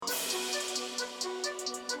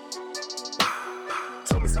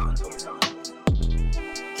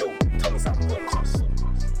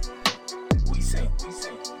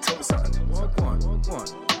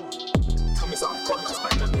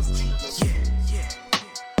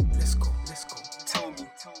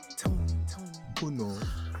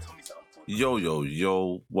Yo, yo,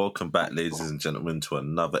 yo. Welcome back, ladies and gentlemen, to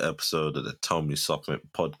another episode of the Tell Me Something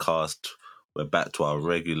podcast. We're back to our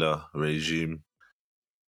regular regime.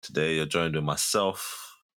 Today, you're joined with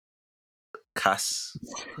myself, Cass.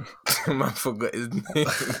 Man forgot his name.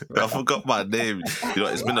 I forgot my name. You know,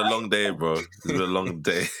 it's been a long day, bro. It's been a long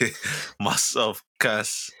day. Myself,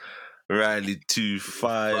 Cass,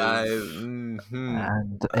 Riley25.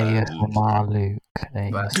 And ASMR Luke. Back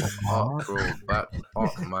ASMR. up, bro. Back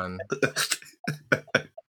up, man.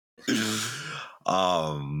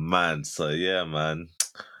 Oh, man. So, yeah, man.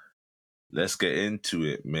 Let's get into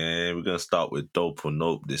it, man. We're going to start with dope or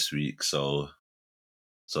nope this week. So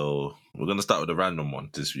we're going to start with a random one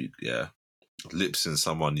this week, yeah. Lips in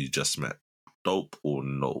someone you just met. Dope or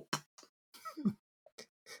nope?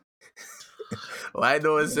 Why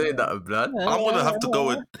do I say that, blood? I'm going to have to go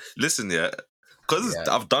with... Listen, yeah. Because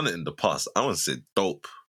I've done it in the past. I want to say dope.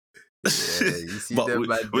 Yeah, you see but them with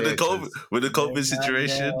the COVID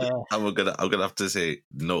situation, I'm gonna have to say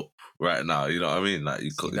nope right now. You know what I mean? Like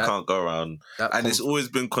you can't go around, and it's always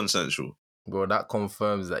been consensual. Bro, that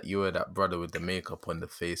confirms that you were that brother with the makeup on the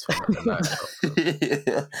face from the night.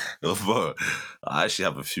 Bro, I actually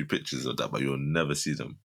have a few pictures of that, but you'll never see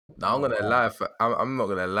them. Now I'm gonna lie. I'm not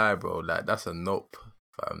gonna lie, bro. Like that's a nope,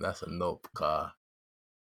 fam. That's a nope, car,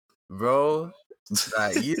 bro.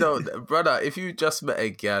 Like, you know, brother, if you just met a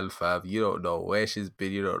girl, fam, you don't know where she's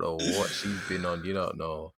been, you don't know what she's been on, you don't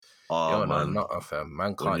know. Oh, you don't man. know nothing, fam.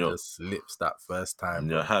 Man can't just lips that first time.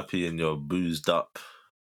 You're happy and you're boozed up.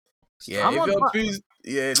 Yeah, if you're boozed,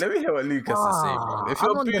 yeah, let me hear what Lucas is saying, bro. If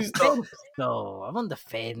you're boozed up, though, I'm on the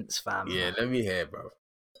fence, fam. Yeah, let me hear, bro.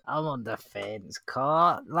 I'm on the fence,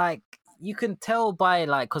 car. Like, you can tell by,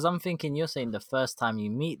 like, because I'm thinking you're saying the first time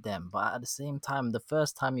you meet them, but at the same time, the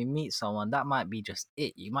first time you meet someone, that might be just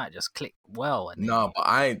it. You might just click well. And no, but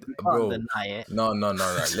I ain't, bro. Deny it. No.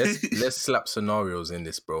 Let's slap scenarios in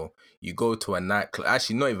this, bro. You go to a nightclub.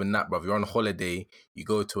 Actually, not even that, bro. You're on holiday. You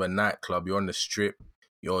go to a nightclub. You're on the strip.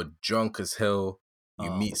 You're drunk as hell.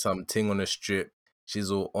 You meet some ting on the strip.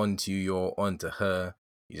 She's all onto you. You're onto her.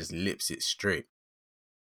 You just lips it straight.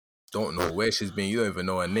 Don't know where she's been. You don't even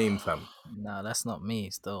know her name, fam. No, that's not me.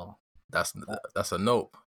 Still, that's a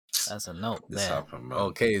nope. That's a nope. This there. happened, man.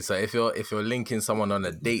 Okay, so if you're linking someone on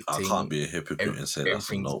a date, I can't be a hypocrite and say that's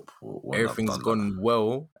a nope. Everything's gone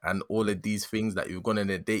well, and all of these things that you've gone on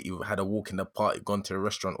a date, you've had a walk in the park, you've gone to a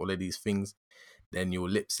restaurant, all of these things, then you'll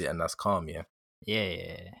lips it, and that's calm, yeah.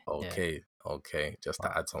 Yeah. Okay. Just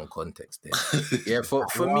to add some context there. Yeah, for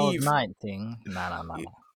me, night thing. Nah.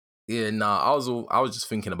 Yeah, I was just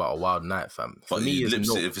thinking about a wild night, fam. For me, you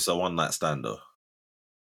lips it if it's a one night stand, though.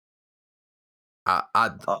 But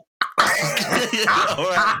hold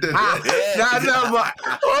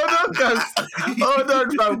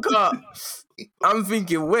on, fam. I'm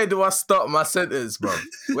thinking, where do I start my sentence, bro?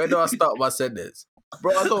 Where do I start my sentence,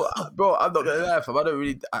 bro? I'm not gonna lie, fam.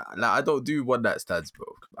 I don't do one night stands, bro.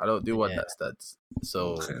 I don't do one night stands.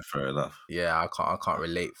 So okay, fair enough. Yeah, I can't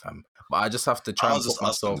relate, fam. But I just have to try and put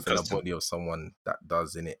myself in the body of someone that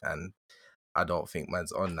does in it, and I don't think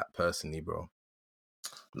man's on that personally, bro.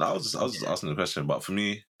 No, I was just asking the question, but for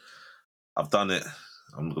me, I've done it.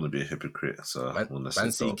 I'm not gonna be a hypocrite, so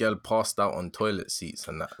man see girl passed out on toilet seats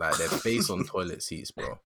and that, like their face on toilet seats,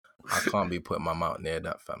 bro. I can't be putting my mouth near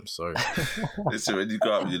that, fam. Sorry. Listen, when you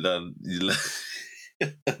grow up, you learn.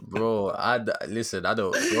 Bro, I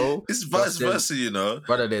don't, bro. It's vice versa, you know.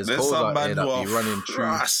 Brother, there's hoes out there that be running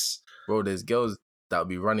through. Bro, there's girls that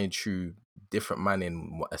be running through different man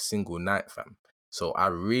in a single night, fam. So I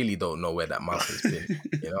really don't know where that mouth has been.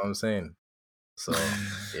 You know what I'm saying? So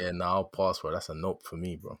yeah, I'll pass, bro. That's a nope for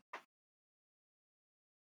me, bro.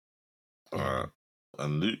 Alright.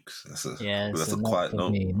 And Luke, that's a nope quiet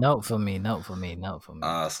note. Nope for me. So I'm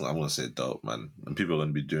gonna say dope, man. And people are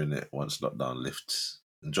gonna be doing it once lockdown lifts.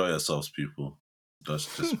 Enjoy yourselves, people.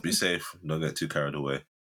 Just be safe. Don't get too carried away.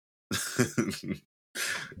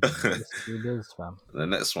 The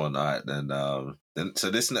next one, all right, then so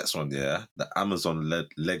this next one, yeah, the Amazon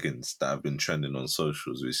leggings that have been trending on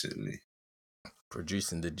socials recently,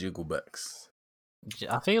 producing the jigglebacks.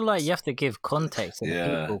 I feel like you have to give context to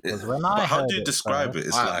the people, because how do you describe it?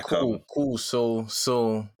 It's like cool. So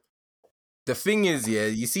the thing is, yeah,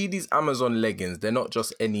 you see these Amazon leggings, they're not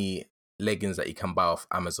just any leggings that you can buy off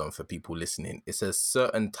Amazon. For people listening, it's a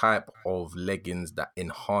certain type of leggings that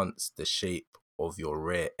enhance the shape of your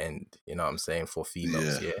rear end, you know what I'm saying, for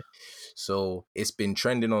females. Yeah. So it's been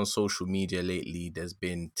trending on social media lately. There's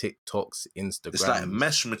been TikToks, Instagram. It's like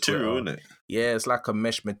mesh material, isn't it? Yeah, it's like a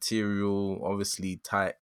mesh material, obviously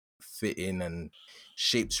tight fitting and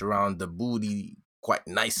shapes around the booty quite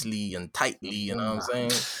nicely and tightly. You know what I'm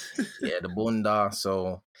Bunda. saying? Yeah, the bunda.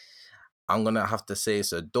 So I'm gonna have to say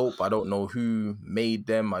it's a dope. I don't know who made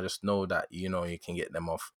them. I just know that you can get them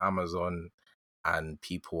off Amazon, and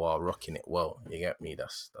people are rocking it well. You get me?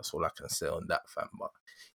 That's all I can say on that, fam. But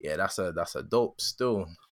yeah, that's a dope still.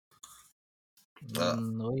 Uh,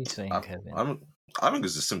 What are you saying, I, Kevin? I think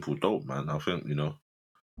it's a simple dope, man. I think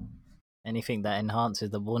Anything that enhances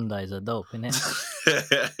the bunda is a dope, innit?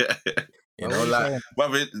 You What know, are you like saying?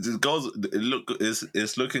 but the girls,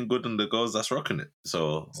 it's looking good on the girls that's rocking it.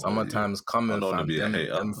 So summertime's I coming, don't want to fam. be a Them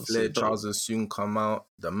hater. them It's a flared dope. trousers soon come out.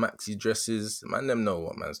 The maxi dresses, man. Them know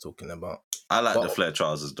what man's talking about. I like But- the flare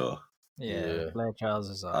trousers though. Yeah, Yeah. flare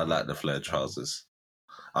trousers are. I like the flare trousers.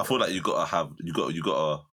 I feel like you gotta have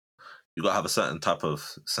a certain type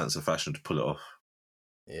of sense of fashion to pull it off.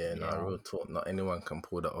 Yeah, no, Yeah. real talk. Not anyone can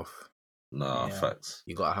pull that off. Nah, Yeah. facts.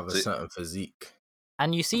 You gotta have a See- certain physique.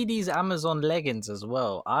 And you see these Amazon leggings as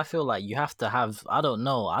well. I feel like you have to have. I don't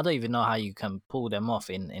know. I don't even know how you can pull them off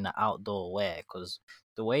in an outdoor wear because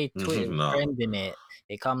the way Twitter's No. trending it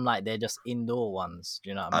come like they're just indoor ones. Do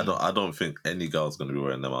you know what I mean? I don't think any girl's gonna be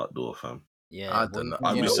wearing them outdoor, fam. Yeah, I what don't do know. you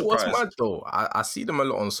I'd You be think? know what's surprised. mad though? I see them a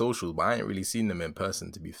lot on social, but I ain't really seen them in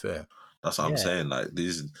person. To be fair, That's what I'm Yeah. saying. Like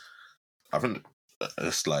these, I think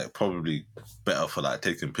it's like probably better for like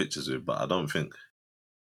taking pictures with, but I don't think,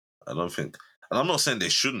 and I'm not saying they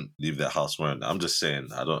shouldn't leave their house wearing it. I'm just saying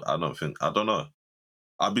I don't know.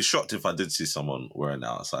 I'd be shocked if I did see someone wearing it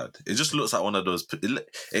outside. It just looks like one of those.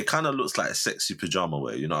 It kind of looks like sexy pajama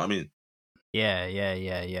wear. You know what I mean?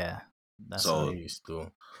 Yeah. That's So- how- you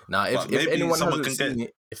still. Now, if maybe anyone someone hasn't can seen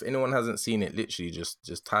it, if anyone hasn't seen it, literally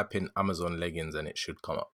just type in Amazon leggings and it should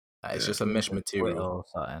come up. Like, it's Yeah. just a mesh Twitter material. or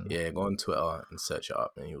something. Yeah, go on Twitter and search it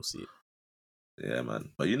up, and you'll see it. Yeah,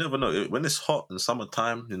 man. But you never know. When it's hot in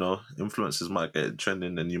summertime, influencers might get it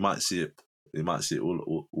trending, and you might see it. You might see it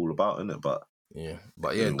all about in it. But Yeah,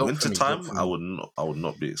 but yeah, in dope for winter me, time, dope for I me. would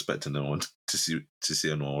not be expecting anyone to see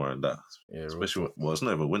anyone wearing that. Yeah, real Especially talk. well, it's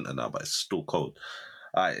not even winter now, but it's still cold.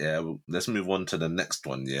 All right, yeah. Let's move on to the next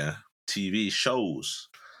one. Yeah, TV shows.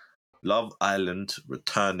 Love Island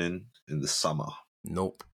returning in the summer. We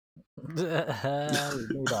Nope. knew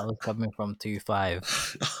that was coming from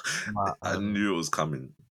 2-5. But, I knew it was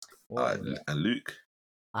coming. what Alright, is it? and Luke.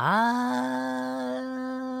 I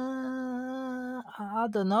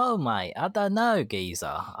don't know, mate. I don't know, geezer.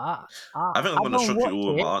 I think I'm going to don't shock you watch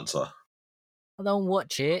all with it. my answer. I don't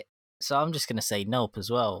watch it, so I'm just gonna say nope as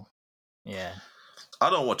well. Yeah. I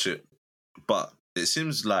don't watch it, but it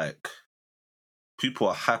seems like people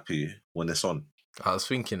are happy when it's on. I was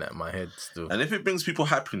thinking that in my head still. And if it brings people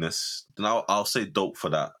happiness, then I'll say dope for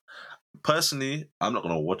that. Personally, I'm not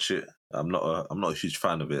gonna watch it. I'm not a huge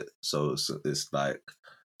fan of it, so it's like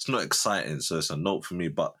it's not exciting. So it's a note for me.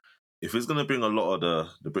 But if it's gonna bring a lot of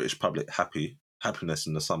the British public happiness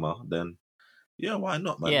in the summer, then yeah, why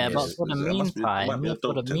not, man? Yeah, but Yes, for the It might be a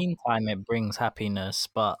dope thing. meantime, it brings happiness.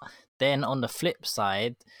 But then on the flip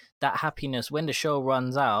side, that happiness, when the show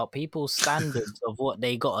runs out, people's standards of what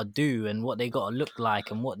they gotta do and what they gotta look like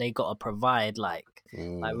and what they gotta provide, like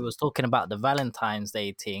we was talking about the Valentine's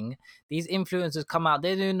Day thing. These influencers come out,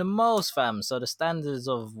 they're doing the most, fam. So the standards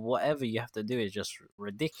of whatever you have to do is just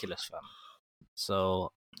ridiculous, fam.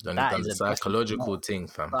 So Done that done is the a different psychological thing,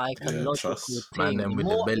 fam. psychological trust. thing. Man, them The with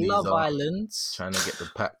the more bellies Love are Islands, trying to get the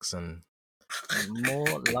packs and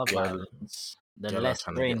more Love Girl- Islands, the girl are less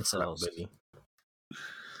trying to brain get flat cells. belly.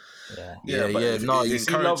 Yeah. Yeah. No, you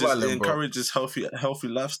see Love it Island, bro. encourages healthy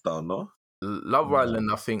lifestyle, no? Love Yeah. Island,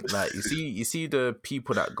 I think, like you see the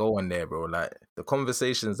people that go on there, bro. Like the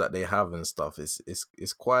conversations that they have and stuff.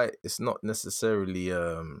 It's quite. It's not necessarily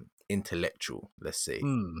intellectual, let's say.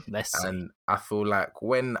 Let's see. And I feel like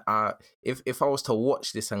when if I was to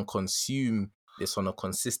watch this and consume this on a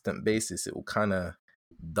consistent basis, it will kind of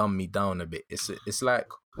dumb me down a bit. It's like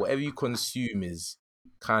whatever you consume is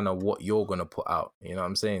kind of what you're gonna put out. You know what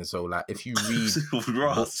I'm saying? So like if you read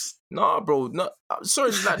Ross. no, bro, not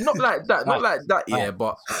sorry, like, not like that, not like that, yeah. Right.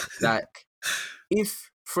 But like,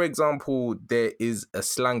 if, for example, there is a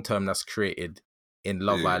slang term that's created in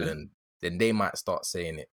Love Yeah. Island, then they might start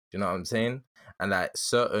saying it. Do you know what I'm saying? And like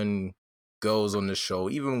certain girls on the show,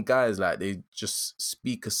 even guys, like they just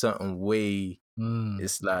speak a certain way.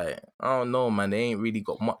 It's like, I don't know, man. They ain't really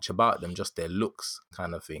got much about them, just their looks,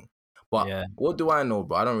 kind of thing. But Yeah. what do I know,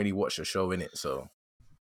 bro? I don't really watch the show in it, so.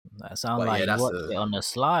 That sounds But like yeah, you that's watched a- it on the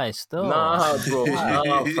sly still. Nah, bro. Nah,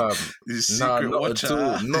 fam. You Nah, secret not watcher. at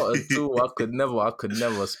all. Not at all. I could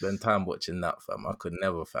never spend time watching that, fam. I could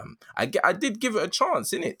never, fam. I did give it a chance,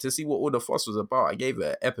 innit, to see what all the fuss was about. I gave it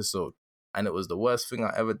an episode. and it was the worst thing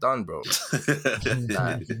I ever done, bro.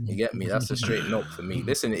 Like, you get me? That's a straight nope for me.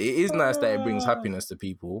 Listen, it is nice that it brings happiness to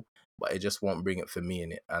people, but it just won't bring it for me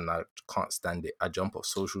in it, and I can't stand it. I jump off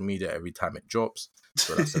social media every time it drops,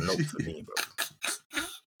 so that's a nope for me, bro.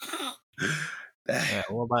 Yeah,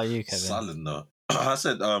 what about you, Kevin? Solid note. I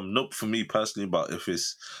said nope for me personally, but if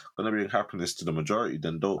it's gonna bring happiness to the majority,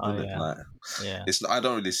 then dope, innit? Yeah. Like, Yeah. it's I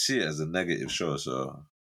don't really see it as a negative show, so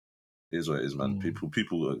it is what it is, man.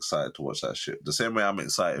 People are excited to watch that shit. The same way I'm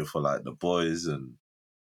excited for like The Boys and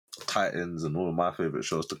Titans and all of my favorite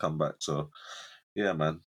shows to come back. So yeah,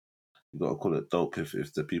 man, you gotta call it dope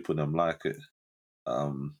if the people them like it.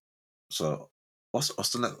 So what's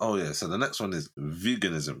the next? Oh yeah, so the next one is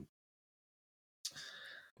veganism.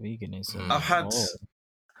 Veganism. I've had.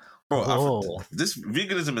 Bro, this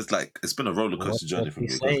veganism is like, it's been a roller coaster journey for me.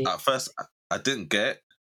 Because at first, I didn't get it.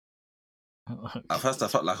 At first, I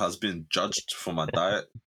felt like I was being judged for my diet.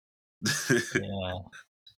 Yeah.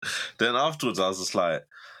 Then afterwards, I was just like,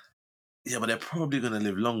 yeah, but they're probably going to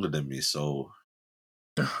live longer than me, so...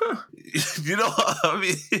 You know what I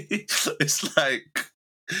mean? It's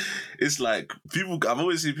like people... I've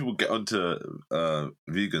always seen people get onto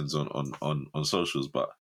vegans on socials, but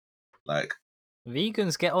like...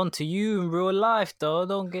 Vegans get onto you in real life, though.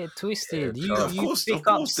 Don't get twisted. Yeah, you pick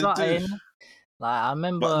up something. Like, I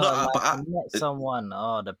remember I met someone.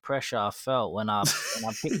 Oh, the pressure I felt when I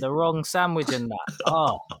picked the wrong sandwich and that.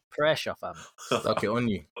 Oh, pressure, fam. Stuck it on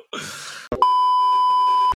you.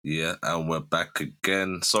 Yeah, and we're back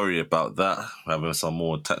again. Sorry about that. We're having some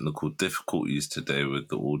more technical difficulties today with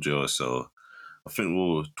the audio. So I think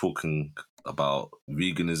we were talking about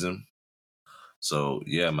veganism. So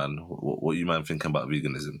yeah, man, what you man thinking about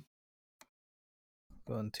veganism?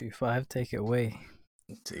 Go on 2-5, take it away.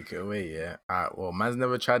 Take it away, yeah. Alright, well, man's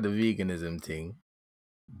never tried the veganism thing,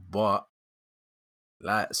 but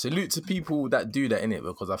like, salute to people that do that, innit?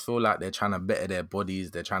 Because I feel like they're trying to better their bodies,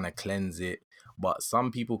 they're trying to cleanse it, but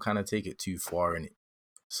some people kind of take it too far, innit?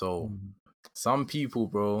 So some people,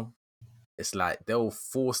 bro, it's like they'll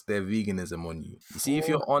force their veganism on you. You see, if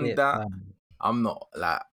you're on that, I'm not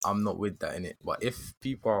with that, innit? But if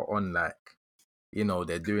people are on, like, you know,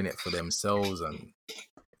 they're doing it for themselves and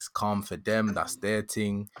it's calm for them, that's their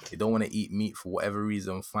thing. They don't want to eat meat for whatever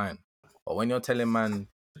reason, fine. But when you're telling man,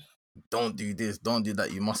 don't do this, don't do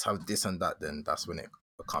that, you must have this and that, then that's when it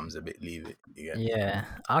becomes a bit leave it. Yeah,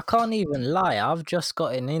 I can't even lie. I've just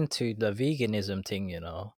gotten into the veganism thing, you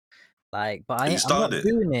know. Like, but I'm not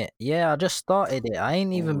doing it. Yeah, I just started it. I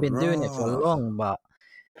ain't even been doing it for long, but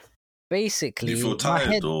basically, you feel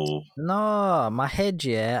tired my head,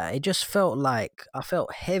 yeah, it just felt like I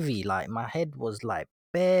felt heavy. Like my head was like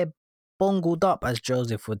bare bungled up, as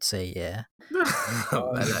Joseph would say, yeah.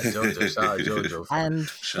 Jojo, shout out Jojo. And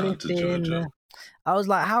flipping, I was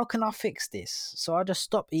like, how can I fix this? So I just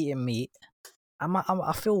stopped eating meat.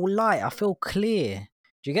 I feel light. I feel clear.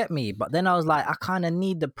 Do you get me? But then I was like, I kind of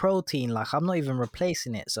need the protein. Like, I'm not even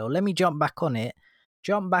replacing it. So let me jump back on it.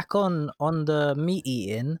 Jump back on the meat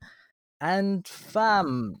eating. And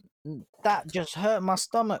fam, that just hurt my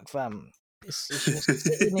stomach, fam. It's just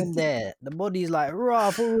sitting in there. The body's like, raw,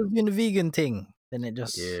 I thought we were doing the vegan thing. Then it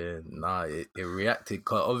just... Yeah, nah, it reacted.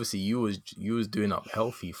 Cause obviously you was doing up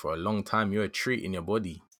healthy for a long time. You were treating your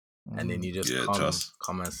body. And then you just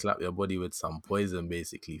come and slap your body with some poison,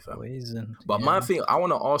 basically, fam. Poison. But my thing, I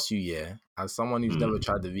want to ask you, yeah, as someone who's never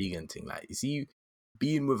tried the vegan thing, like, you see,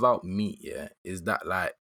 being without meat, yeah, is that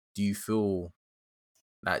like, do you feel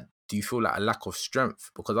like a lack of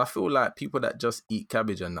strength? Because I feel like people that just eat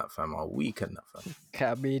cabbage and that, fam, are weak and that, fam.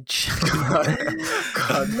 Cabbage.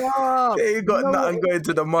 God, no, they ain't got nothing going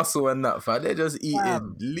to the muscle and that, fam. They're just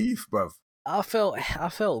eating leaf, bruv. I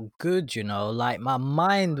felt good, you know, like my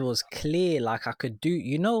mind was clear, like I could do,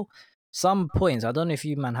 you know, some points, I don't know if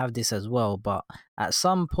you man have this as well, but at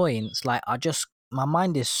some points, like my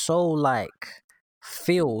mind is so like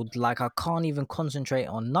filled, like I can't even concentrate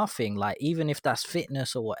on nothing, like even if that's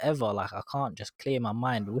fitness or whatever, like I can't just clear my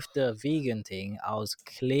mind. With the vegan thing, I was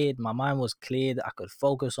cleared, my mind was cleared, I could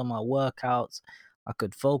focus on my workouts, I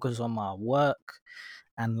could focus on my work,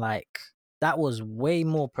 and like that was way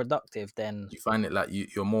more productive than... You find it like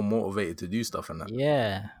you're more motivated to do stuff and that?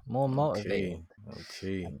 Yeah, more motivated.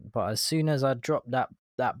 Okay. But as soon as I dropped that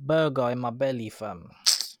burger in my belly, fam.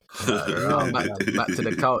 Back to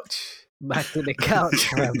the couch. Back to the couch,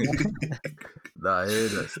 fam. Nah, I hear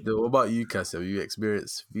that still. What about you, Cass? Have you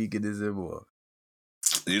experienced veganism or?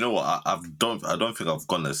 You know what? I don't think I've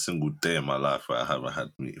gone a single day in my life where I haven't had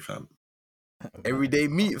meat, fam. Everyday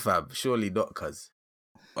meat, fam? Surely not, cuz.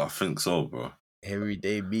 I think so, bro.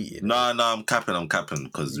 everyday meat. You know? No, I'm capping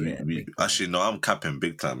because Yeah, we big time. actually no, I'm capping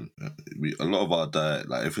big time. A lot of our diet,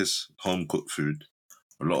 like if it's home cooked food,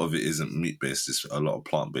 a lot of it isn't meat based. It's a lot of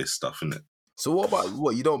plant based stuff, isn't it? So what about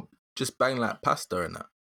what? You don't just bang like pasta and that?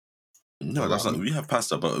 No, What that's about not. meat? We have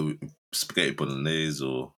pasta, but spaghetti bolognese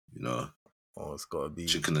or Oh, it's gotta be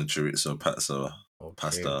chicken and chorizo, okay,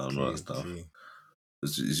 pasta and all that stuff. okay.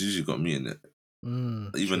 It's usually got meat in it.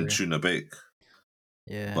 Even True. tuna bake.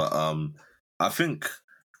 Yeah. But I think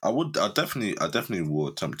I definitely will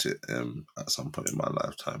attempt it at some point in my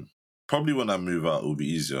lifetime. Probably when I move out, it'll be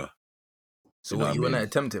easier. So You know what what you I want to mean?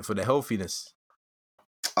 attempt it for the healthiness?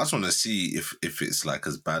 I just want to see if it's like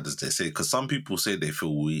as bad as they say, because some people say they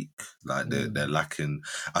feel weak, like they're lacking.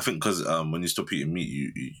 I think because when you stop eating meat,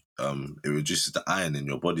 you it reduces the iron in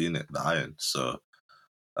your body, innit? The iron. So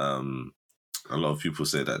a lot of people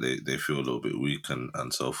say that they feel a little bit weak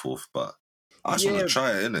and so forth. But I just want Yeah, to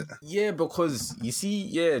try it, innit? yeah, because you see,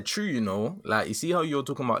 yeah, true, you know, like you see how you're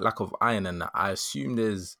talking about lack of iron and that. I assume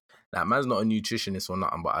there's like man's not a nutritionist or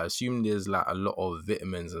nothing, but I assume there's like a lot of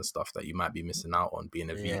vitamins and stuff that you might be missing out on being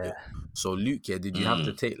a vegan. So Luke, yeah, did you have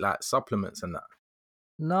to take like supplements and that?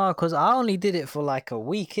 No, because I only did it for like a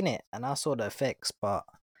week, innit? And I saw the effects, but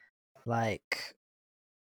like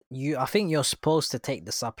I think you're supposed to take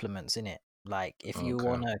the supplements, innit? Like if you Okay.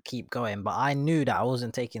 want to keep going, but I knew that I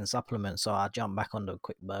wasn't taking supplements, so I jumped back on the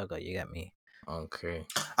quick burger, you get me? Okay.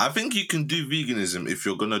 I think you can do veganism if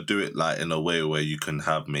you're gonna do it like in a way where you can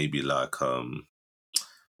have maybe like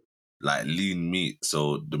lean meat,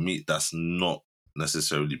 so the meat that's not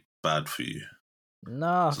necessarily bad for you.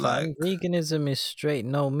 Nah, It's fam. like Veganism is straight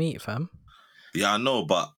no meat, fam. yeah, I know,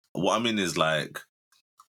 but what I mean is like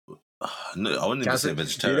no, I wouldn't even Cass, say you know,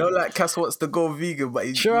 vegetarian. like Cass wants to go vegan, but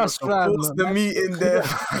he wants Trust, to fam. force the meat in there.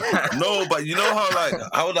 No, but you know how like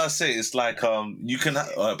how would I say it? It's like you can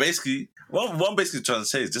basically one basically trying to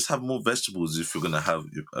say is just have more vegetables if you're gonna have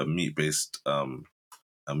a meat based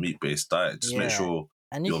diet. Just make Yeah. sure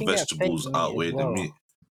And you your can get fake vegetables meat as outweigh the well. meat.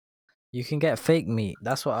 You can get fake meat.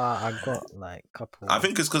 That's what I got, like, couple. I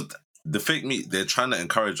think it's because the fake meat, they're trying to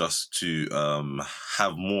encourage us to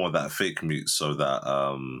have more of that fake meat so that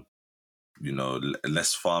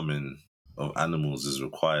less farming of animals is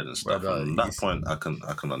required and stuff. Brother, and on that point I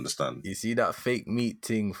can understand. you see that fake meat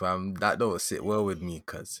thing, fam, that don't sit well with me,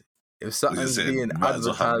 cause if You something's said being might as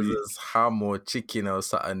well have advertised meat. as ham or chicken or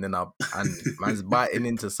something, and man's biting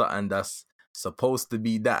into something that's supposed to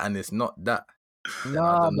be that and it's not that, then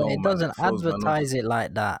I No, don't but know, it man. doesn't It throws man off. advertise it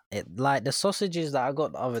like that. It like the sausages that I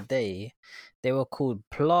got the other day, they were called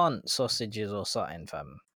plant sausages or something,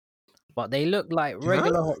 fam. But they look like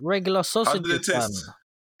regular How sausages, did it fam. taste?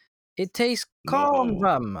 It tastes calm, No.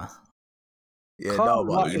 fam. Yeah, Calm, no,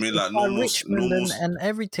 but What you mean it's like by normal Richmond and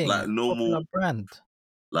everything. like Popular normal brand.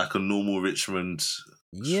 like a normal Richmond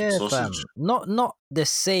Yeah, sausage? fam. Not the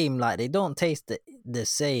same. Like they don't taste the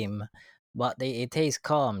same, but it tastes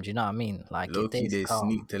calm. Do you know what I mean? Like it low-key, tastes they calm.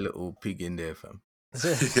 sneaked a little pig in there, fam.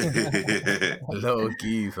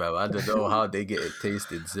 Low-key, fam. I don't know how they get it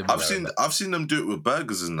tasted similar. I've seen them do it with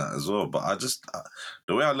burgers and that as well, but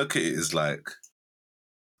the way I look at it is like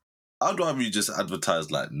I'd rather you just advertise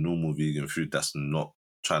like normal vegan food that's not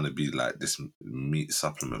trying to be like this meat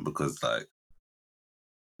supplement, because like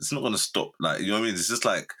it's not gonna stop. Like, you know what I mean? It's just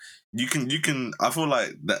like you can. I feel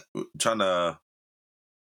like that trying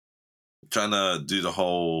to do the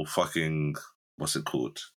whole fucking what's it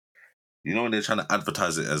called? You know when they're trying to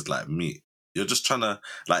advertise it as like meat, you're just trying to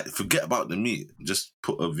like forget about the meat. Just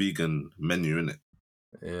put a vegan menu in it.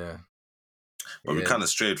 Yeah. But we kind of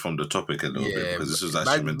strayed from the topic a little bit because this was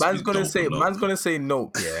actually meant to be man's gonna dope or not. man's gonna say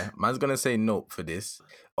nope. Yeah, man's gonna say nope for this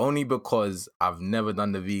only because I've never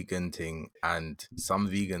done the vegan thing, and some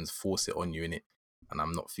vegans force it on you in it, and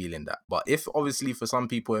I'm not feeling that. But if obviously for some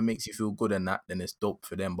people it makes you feel good and that, then it's dope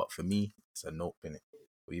for them. But for me, it's a nope in it.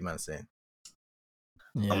 What you man saying?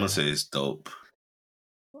 I'm gonna say it's dope.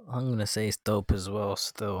 I'm gonna say it's dope as well.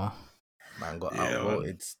 Still, Man got Yeah,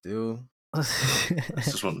 outvoted still.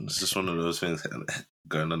 It's just one of those things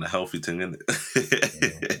going on a healthy thing, isn't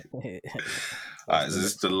it? Alright, so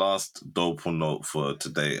this is the last dope or note for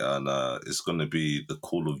today, and it's gonna be the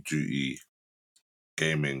Call of Duty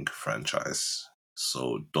gaming franchise.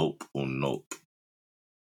 So dope or nope?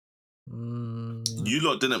 You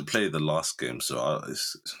lot didn't play the last game, so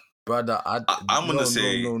Brother, I'm gonna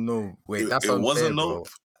say no. Wait, that's it unfair, wasn't bro. nope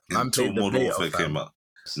Man until played the Modern beta, Warfare fam. came out.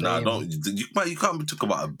 Nah, you can't be talking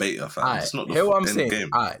about a beta, fam. Alright, It's not the hear what I'm end saying. game.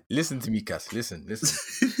 Alright, listen to me, Cass. Listen.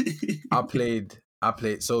 I played.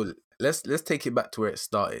 So let's take it back to where it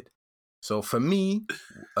started. So for me,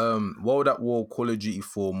 World at War, Call of Duty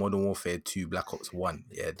 4, Modern Warfare 2, Black Ops 1.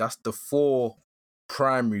 Yeah, that's the four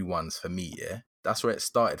primary ones for me, yeah. That's where it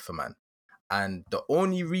started for man. And the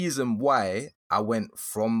only reason why I went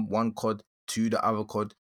from one COD to the other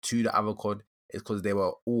COD to the other COD is because they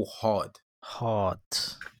were all hard. Hard.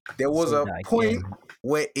 There was Say a that point again.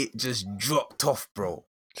 where it just dropped off, bro.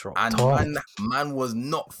 Dropped And off. man was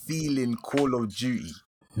not feeling Call of Duty.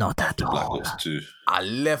 Not at The Black all. Ops 2. I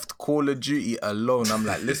left Call of Duty alone. I'm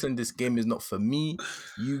like, listen, this game is not for me.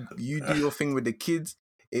 You do your thing with the kids.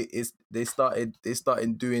 They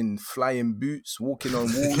started doing flying boots, walking on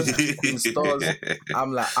walls, fucking stars.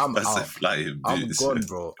 I'm like, I'm That's a out. flying I'm boots. gone,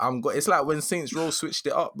 bro. I'm gone. It's like when Saints Row switched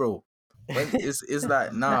it up, bro. When it's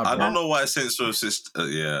like, nah, bro. I don't know why Saints Row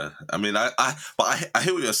yeah. I mean, I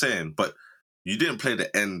hear what you're saying, but you didn't play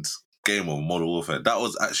the end game of Modern Warfare. That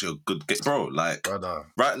was actually a good game, bro. Like Brother.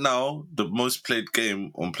 right now, the most played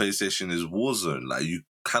game on PlayStation is Warzone. Like you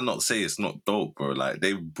cannot say it's not dope, bro. Like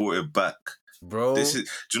they brought it back. Bro, This is.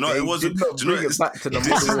 Do you know what it wasn't? Did not Do you know bring it back to the this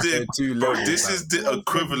Modern is the Warfare 2 bro? level, This fam. is the Brought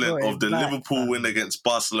equivalent it of the back, Liverpool fam. win against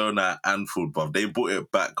Barcelona at Anfield, bro. They brought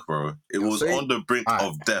it back, bro. It You're was saying- on the brink Alright.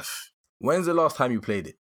 of death. When's the last time you played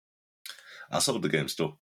it? I sold the game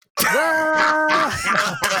still. Ah!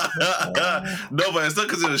 No, but it's not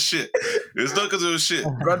because it was shit. It's not because it was shit.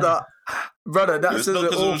 Brother, that It's says not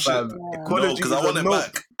it 'cause it all, was shit. fam. Call No, of because I Duty's want a it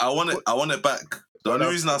nope. back. I want it back. The Brother.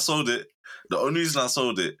 only reason I sold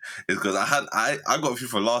it is because I got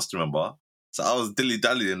FIFA last, remember? So I was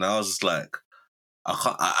dilly-dallying and I was just like,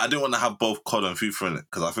 I didn't want to have both COD and FIFA in it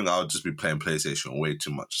because I think I would just be playing PlayStation way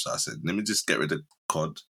too much. So I said, let me just get rid of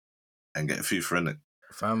COD and get FIFA in it.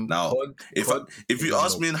 Fam, Now, COD, If COD if you is a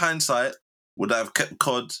ask nope. me in hindsight, would I have kept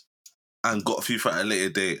COD and got FIFA at a later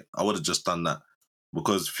date? I would have just done that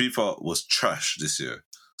because FIFA was trash this year.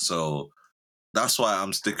 So that's why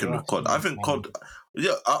I'm sticking with COD. I think COD,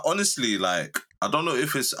 honestly, like, I don't know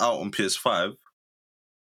if it's out on PS5,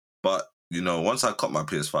 but, you know, once I cut my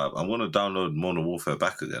PS5, I'm going to download Modern Warfare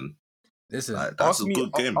back again. Listen, Like, that's ask a me,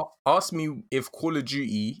 good game. Ask me if Call of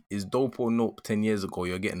Duty is dope or nope 10 years ago,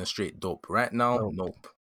 you're getting a straight dope. Right now, nope.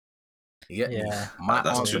 You get me? Yeah. My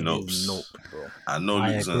That's answer two nopes. is nope, bro. I know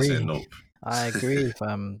I Luke's going to say agree. nope. I agree,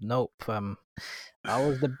 fam. Nope, fam. I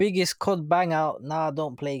was the biggest COD bang out. Nah, I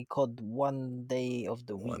don't play COD one day of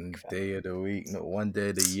the week. One fam. day of the week, not one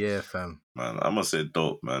day of the year, fam. Man, I'm going to say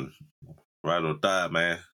dope, man. Ride or die,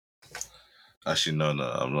 man. Actually, no,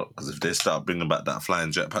 I'm not. Because if they start bringing back that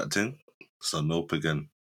flying jetpack thing, it's a nope again.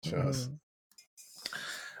 Trust.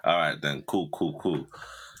 All right, then. Cool.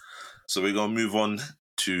 So we're going to move on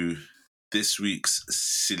to this week's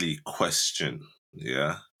silly question.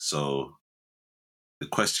 Yeah? So the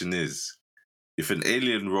question is, if an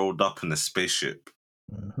alien rolled up in a spaceship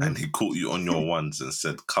and he caught you on your ones and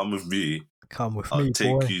said, come with me, Come with I'll me,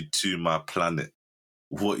 take boy. you to my planet,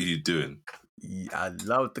 what are you doing? I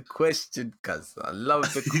love the question, cuz. I love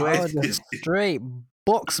the I was question. a straight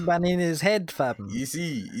box man in his head, fam. You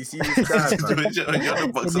see this guy, fam. You're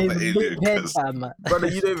the box in of his an big alien, head, cuz. fam. Brother,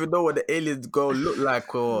 you don't even know what the aliens go look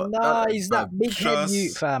like or... Nah, he's that fam. big head Trust.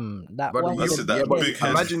 you, fam. That Brother, one you with Listen, the that but big head.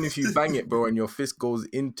 imagine if you bang it, bro, and your fist goes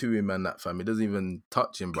into him and that, fam. It doesn't even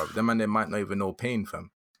touch him, bro. Them man, they might not even know pain,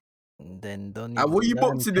 fam. Then don't And what even you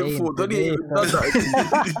learn boxing him pain for? Don't he today, even fam. done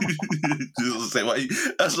that? Just say,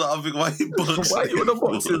 that's what I'm thinking. Why you boxing? Why you wanna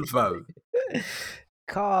box him, fam?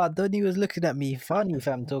 Car, Donny was looking at me funny,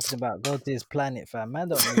 fam, talking about go to his planet, fam. Man,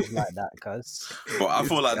 don't move like that, cuz. But I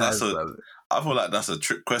feel like Guys, I feel like that's a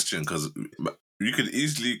trick question because you could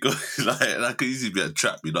easily go like that could easily be a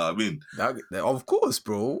trap. You know what I mean? of course,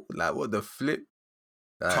 bro. Like, what the flip?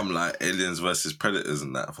 Like, Come like aliens versus predators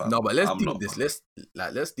and that. Fam. no, but let's I'm deep not- this.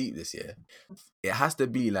 Let's deep this. Yeah, it has to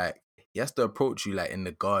be like he has to approach you like in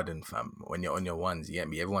the garden, fam. When you're on your ones, you get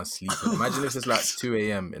me. Everyone's sleeping. Imagine if it's like 2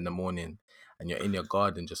 a.m. in the morning and you're in your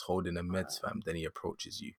garden just holding the meds, fam. Then he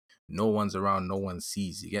approaches you. No one's around. No one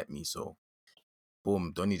sees. You get me. So,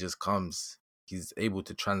 boom, Donnie just comes. He's able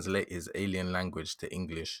to translate his alien language to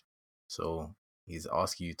English. So he's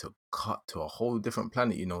asking you to cut to a whole different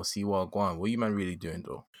planet. You know, see what going. What you man really doing,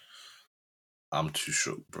 though? I'm too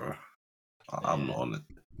shook, bro. I'm not on it.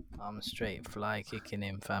 I'm straight fly kicking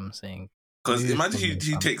him, fam, saying. Because "Move imagine from he me,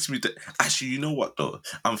 fam." takes me to... Actually, you know what, though?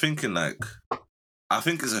 I'm thinking, like... I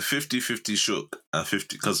think it's a 50-50 shook and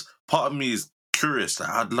 50... Because part of me is curious. Like,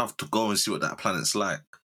 I'd love to go and see what that planet's like.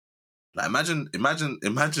 Like, imagine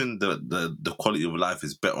the quality of life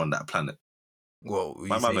is better on that planet. Well,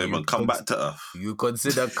 My man may even come back to Earth. You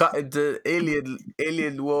consider cutting to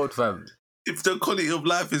alien world, fam? If the quality of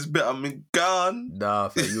life is better, I mean, gone. Nah,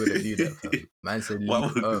 fam, you wouldn't do that, fam. Man said Why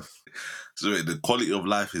leave would- Earth. So the quality of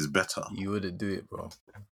life is better. You wouldn't do it, bro.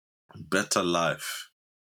 Better life.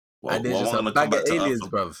 And there's Well, just I'm a gonna come bag of back to aliens,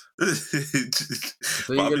 Earth. bruv.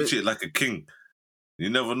 But you're I'll be gonna- treated like a king. You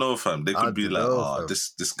never know, fam. They I could be don't like, know, oh, fam.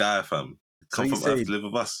 this guy, fam, So come you from Earth say- to live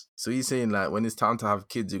with us. So you're saying like when it's time to have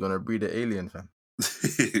kids, you're gonna breed an alien, fam?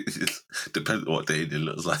 Depends on what the alien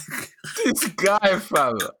looks like. This guy,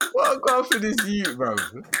 fam. What I got for this youth, bro?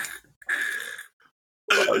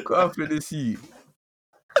 What I got for this youth?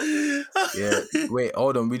 Yeah. Wait,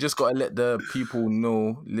 hold on. We just gotta let the people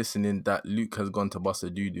know listening that Luke has gone to bust a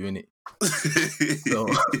doo-doo, innit?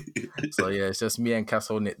 So yeah, it's just me and Cass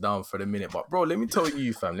holding it down for the minute. But bro, let me tell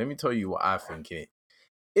you, fam. Let me tell you what I think, innit?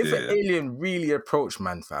 If an Yeah. alien really approached,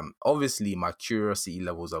 man, fam, obviously my curiosity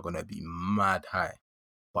levels are gonna be mad high.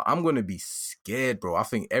 But I'm gonna be scared, bro. I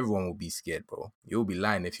think everyone will be scared, bro. You'll be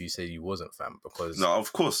lying if you say you wasn't, fam, because No,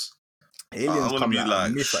 of course. aliens gonna come be like a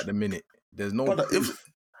like, myth at the minute. There's no But proof. if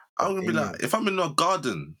I'm gonna be like, aliens. if I'm in a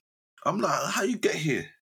garden, I'm like, how you get here?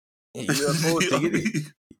 UFO You know thing, what I innit?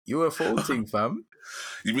 mean? UFO thing, fam.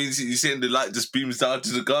 You mean you saying the light just beams down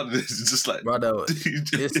to the garden? It's just like, Brother,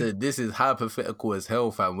 this is hypothetical as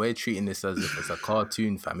hell, fam. We're treating this as if it's a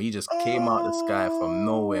cartoon, fam. He just came out the sky from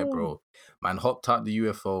nowhere, bro. Man hopped out the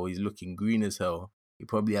UFO. He's looking green as hell. He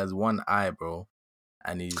probably has one eye, bro.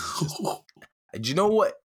 And he's just... Do you know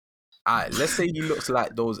what? Alright, let's say he looks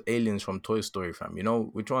like those aliens from Toy Story, fam. You know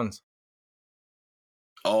which ones?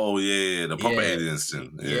 Oh yeah, the proper Yeah. aliens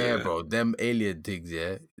thing. Yeah, bro. Them alien things,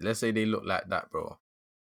 yeah. Let's say they look like that, bro.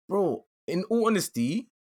 Bro, in all honesty,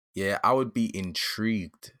 yeah, I would be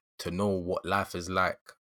intrigued to know what life is like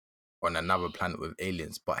on another planet with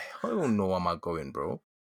aliens. But I don't know where am I going, bro.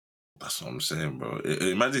 That's what I'm saying, bro.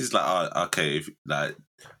 Imagine he's like, okay, if, like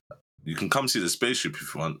you can come see the spaceship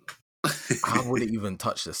if you want. I wouldn't even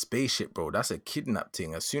touch the spaceship, bro. That's a kidnap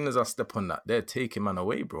thing. As soon as I step on that, they're taking man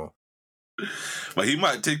away, bro. But he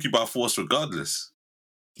might take you by force regardless.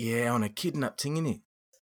 Yeah, on a kidnap thing, innit?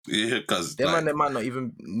 Yeah, because Them man, they might not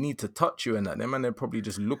even need to touch you and that. Them man, they probably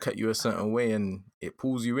just look at you a certain way and it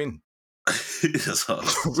pulls you in. that's what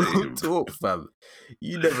I'm Real saying. talk, fam.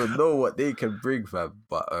 You never know what they can bring, fam.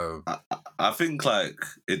 But I think like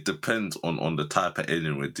it depends on the type of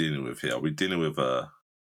alien we're dealing with here. Are we dealing with a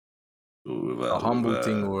humble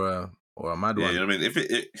thing or a mad yeah, one? you know what I mean? If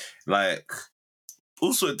it like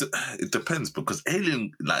also it depends because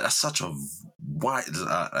alien like that's such a wide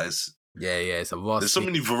Yeah, it's a vast. there's so thing.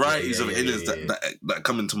 many varieties Yeah, of aliens that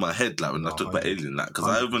come into my head like when I talk about 100%. alien like because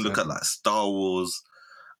I even look at like Star Wars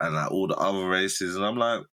and like all the other races and I'm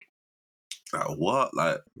like what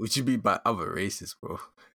like What you mean by other races, bro?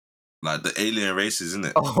 like the alien races, isn't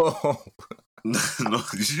it? Oh, No,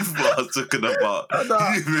 you what I was talking about.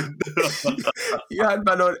 you had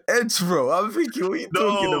man on edge, bro. I'm thinking, what are you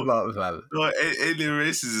talking about, fam? No, alien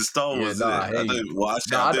races in Star Wars, Yeah, isn't I it? hear I you. don't. Well,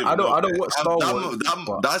 actually, Nah, I don't watch Star Wars,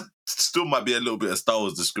 but- That still might be a little bit of Star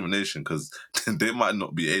Wars discrimination because they might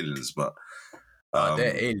not be aliens, but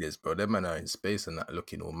they're aliens, bro. Them men are in space and that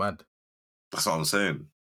looking all mad. that's what I'm saying.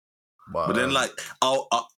 But then, like,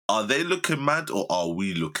 are they looking mad or are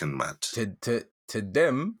we looking mad? To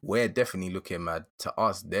them, we're definitely looking mad. To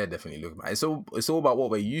us, they're definitely looking mad. It's all about what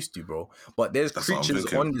we're used to, bro. But there's That's what I'm creatures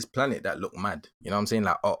thinking. on this planet that look mad. You know what I'm saying?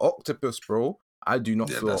 Like an octopus, bro. I do not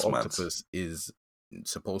Yeah, feel that's an mad. octopus is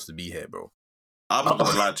supposed to be here, bro. I'm not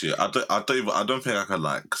gonna lie to you. I don't think I could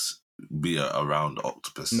like be around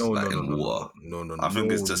octopus No, like no, in water. no. I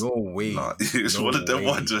think it's just no way. Nah, it's No one of them way.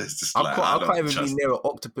 ones where it's just I like can't don't even be trust. near an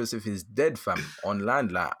octopus if he's dead, fam. On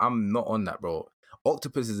land, like I'm not on that, bro.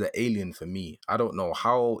 Octopus is an alien for me. I don't know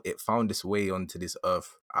how it found its way onto this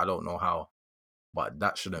earth. I don't know how, but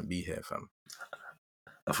that shouldn't be here, fam.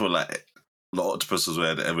 I feel like the octopus was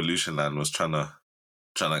where the evolution line was trying to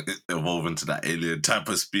evolve into that alien type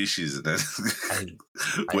of species, and then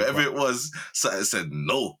wherever it was, something said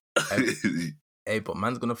no. Hey, but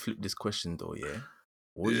man's gonna flip this question though, yeah.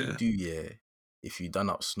 What do you do, yeah, if you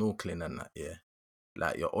done up snorkeling and that, yeah?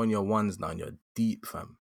 Like you're on your ones now and you're deep,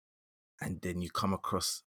 fam. And then you come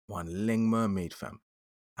across one Leng mermaid, fam.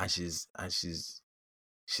 And she's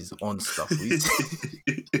on stuff.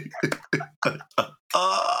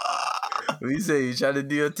 What you say? You trying to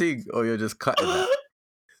do your thing? Or you're just cutting that?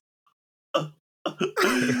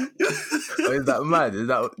 Or is that mad?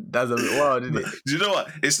 That's a bit wild, isn't it? Do you know what?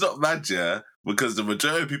 It's not mad, yeah, because the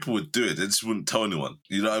majority of people would do it. They just wouldn't tell anyone.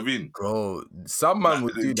 You know what I mean? Bro, some man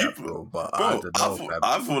would do that, bro. But I don't know, fam.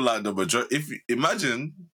 I feel like the majority. If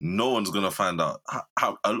imagine no one's gonna find out,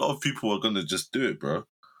 how a lot of people are gonna just do it, bro.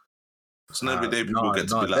 So every day people get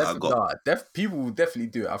to be like, people will definitely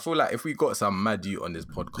do it. I feel like if we got some mad youth on this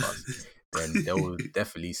podcast, then they will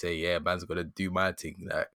definitely say, yeah, man's gonna do my thing.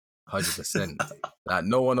 Like 100%. Like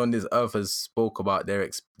no one on this earth has spoke about their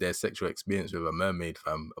sexual experience with a mermaid,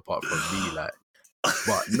 fam, apart from me. Like,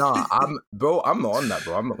 but nah, I'm not on that,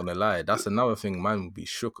 bro. I'm not gonna lie. That's another thing, man. Would be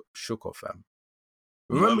shook off, fam.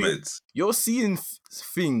 Remember, Mermaids. you're seeing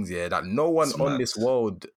things, yeah, that no one It's on mad. this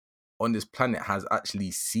world, on this planet, has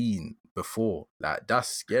actually seen before. Like, that's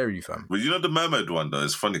scary, fam. But you know the mermaid one though,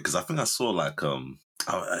 it's funny because I think I saw like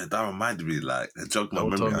that reminded me, like, it jogged my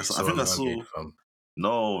Don't tell memory. me I saw think a I saw mermaid, fam.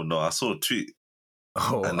 no, I saw a tweet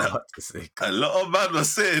Oh, and I was about to say, a lot of man was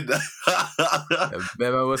saying that.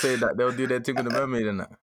 man will say that they'll do their thing with the mermaid and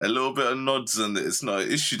that. A little bit of nods and it's not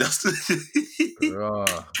an issue. That's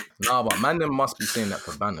Bruh. Nah, but man, them must be saying that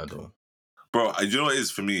for banter, though. bro. You know what it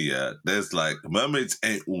is for me? Yeah, there's like mermaids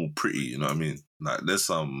ain't all pretty. You know what I mean? Like there's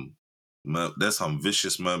some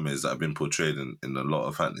vicious mermaids that have been portrayed in a lot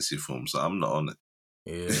of fantasy films. So I'm not on it.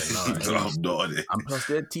 Yeah, nah. I'm not on it, And plus,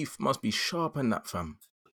 their teeth must be sharp and that, fam.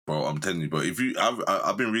 bro. I'm telling you, bro. If you,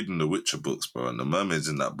 I've been reading the Witcher books, bro, and the mermaids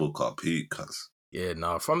in that book are peak, cuz Yeah,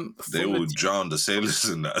 nah. From they the will drown the sailors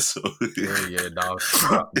in that. So yeah, nah.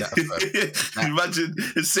 Fuck that, fam. imagine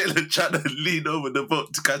a sailor trying to lean over the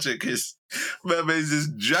boat to catch a kiss. Mermaids is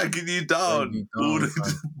dragging you down, you all down, the way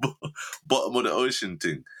to the bottom of the ocean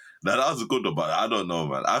thing. Now that was a good one, but I don't know,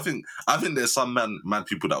 man. I think there's some mad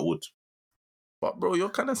people that would. But bro, you're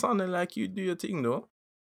kind of sounding like you do your thing, though.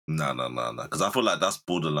 Nah. Because I feel like that's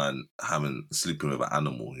borderline sleeping with an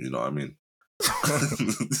animal. You know what I mean?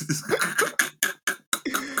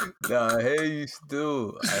 Nah, I hear you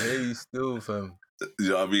still, fam. You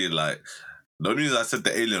know what I mean? Like, the only reason I said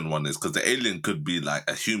the alien one is because the alien could be like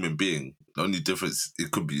a human being. The only difference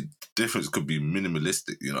could be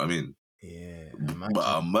minimalistic. You know what I mean? Yeah, But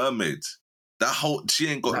a mermaid, she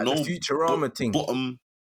ain't got like no the Futurama thing. bottom.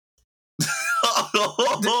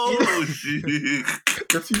 Oh shit!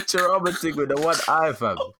 The Futurama thing with the one eye,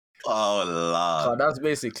 fam. Oh So lord! that's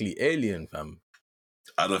basically Alien, fam.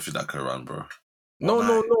 I don't think that can run, bro.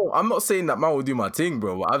 No. I'm not saying that man will do my thing,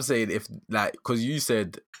 bro. But I'm saying if like, because you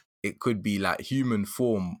said it could be like human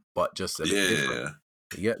form, but just a bit different. Yeah.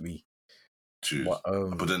 You get me? True.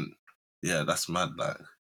 But then, yeah, that's mad. Like,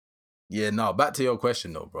 yeah, no. Back to your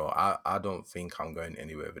question though, bro. I don't think I'm going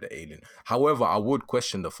anywhere with the Alien. However, I would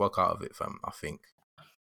question the fuck out of it, fam. I think.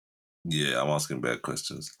 yeah, I'm asking bad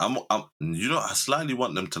questions. I slightly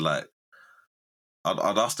want them to like.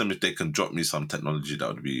 I'd ask them if they can drop me some technology that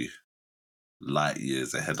would be light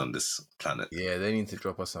years ahead on this planet. Yeah, they need to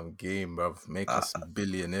drop us some game, bro. Make us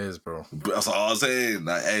billionaires, bro. But that's what I was saying.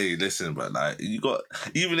 Like, hey, listen, but like, you got,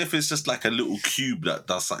 even if it's just like a little cube that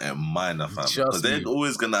does something minor, fam, because they're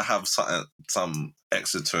always gonna have some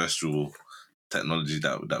extraterrestrial technology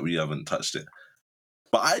that we haven't touched it.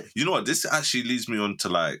 But you know what? This actually leads me on to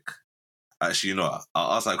like, actually, you know what?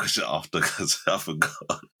 I'll ask that question after because I forgot.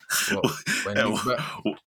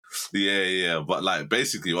 Yeah. But like,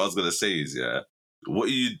 basically, what I was gonna say is, yeah, what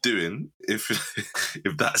are you doing if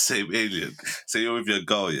that same alien, say you're with your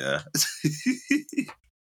girl, yeah,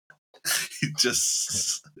 he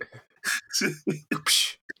just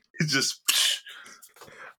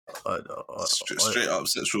straight up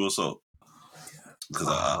sexual assault. Because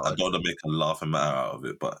I don't want to make a laughing matter out of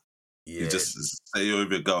it, but you just say you're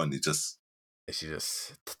with your girl and she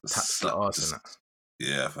just taps the arse and that.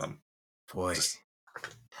 Yeah, fam. Boy.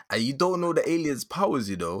 And you don't know the alien's powers,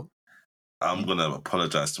 you know. I'm gonna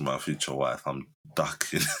apologize to my future wife. I'm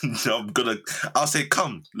ducking. I'll say,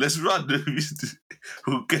 come, let's run.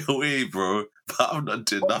 We'll get away, bro. But I'm not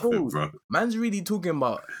doing nothing, bro. Man's really talking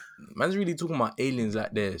about aliens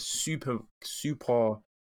like they're super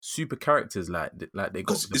characters, like they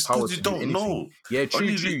got the power to do anything. Know. Yeah, true.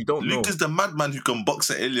 You don't know. Luke is the madman who can box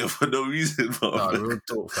an alien for no reason, bro. Nah, real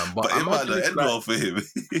talk, fam. But it might not end well for him.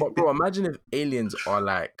 But bro, imagine if aliens are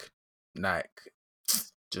like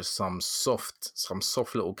just some soft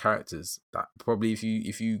little characters that probably if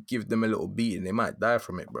you give them a little beating, they might die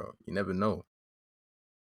from it, bro. You never know.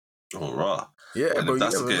 Oh, right. Yeah, and bro. If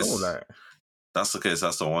that's you the never case, know, like. That's the case.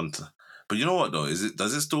 That's the one. But you know what though?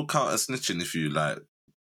 Does it still count as snitching if you like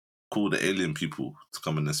call the alien people to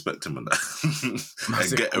come and inspect him and that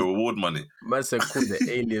and get a reward money? Man said call the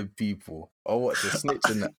alien people. Or what, the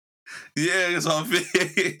snitching that? Yeah, that's what I'm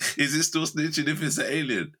thinking. Is it still snitching if it's an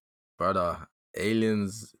alien? Brother,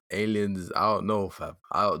 aliens, I don't know, fam.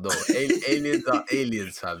 I don't know. Aliens are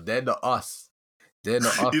aliens, fam. They're not us. They're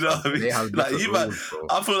not us. You know what I mean? They have different rules, bro.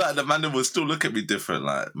 I feel like the man will still look at me different.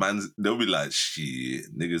 Like, man, they'll be like, shit,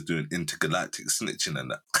 niggas doing intergalactic snitching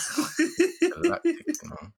and that. Galactic, you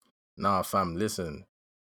know? Nah, fam, listen.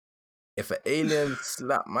 If an alien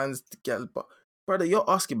slap man's together, brother, you're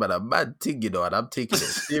asking about a bad thing, you know, and I'm taking it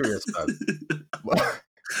serious, fam.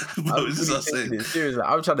 Bro, I'm this is fully what I'm saying. taking it serious. Like,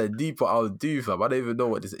 I'm trying to deep what I'll do, fam. I don't even know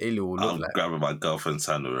what this alien will look I'm like. grabbing my girlfriend's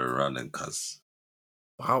hand and we're running, cuz.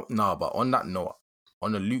 How? Nah, but on that note,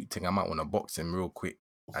 on the Luke thing, I might want to box him real quick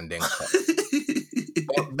and then cut.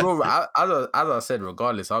 But bro, as I said,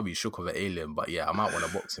 regardless, I'll be shook of an alien. But yeah, I might want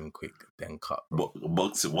to box him quick, then cut, bro.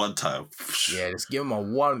 Box it one time. Yeah, just give him a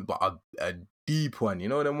one, but a deep one. You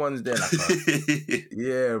know them ones there, like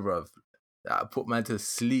yeah, bro. I put man to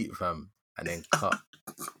sleep, fam, and then cut.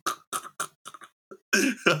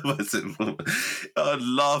 I'd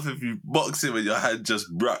laugh if you box him and your hand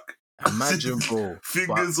just broke. Imagine, bro.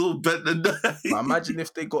 Fingers all bent and But imagine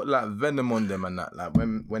if they got like venom on them and that. Like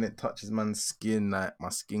when it touches man's skin, like my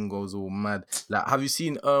skin goes all mad. Like, have you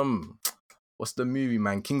seen what's the movie,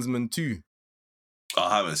 man? Kingsman 2?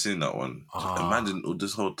 I haven't seen that one. Ah. Imagine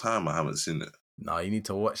this whole time I haven't seen it. Nah, you need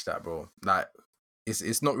to watch that, bro. Like,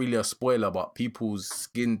 it's not really a spoiler, but people's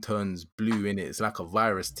skin turns blue in it. It's like a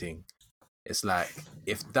virus thing. It's like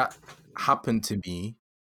if that happened to me,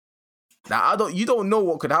 like you don't know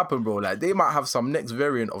what could happen, bro. Like they might have some next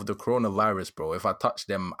variant of the coronavirus, bro. If I touch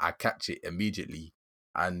them, I catch it immediately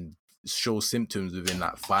and show symptoms within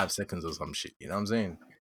like 5 seconds or some shit. You know what I'm saying?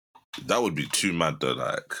 That would be too mad though,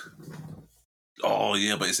 like. Oh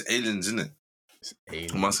yeah, but it's aliens, isn't it? It's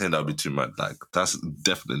alien. I'm not saying that would be too mad. Like that's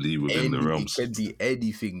definitely within the realms. It could be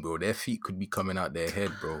anything, bro. Their feet could be coming out their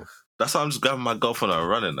head, bro. That's why I'm just grabbing my girlfriend and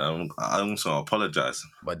running. I'm just gonna apologize.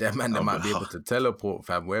 But that man, they might be able to teleport,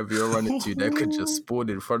 fam. Wherever you're running to, they could just spawn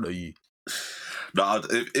in front of you. No,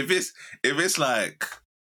 if it's like,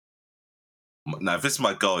 now if it's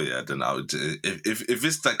my girl, yeah, then I would. If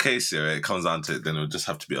it's that case, yeah, it comes down to it, then it'll just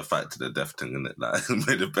have to be a fight to the death thing, innit? Like,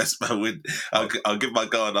 may the best man win. I'll give my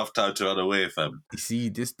girl enough time to run away, fam. You see,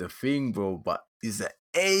 this the thing, bro. But it's an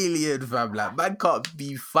alien, fam. Like, man can't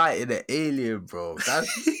be fighting an alien, bro.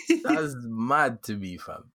 That's mad to me,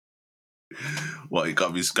 fam. What, you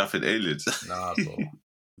can't be scrapping aliens? Nah, bro.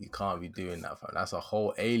 You can't be doing that, fam. That's a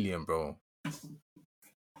whole alien, bro.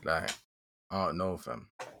 Like, I don't know, fam.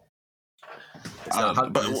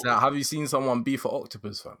 Have you seen someone beef an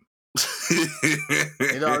octopus, fam?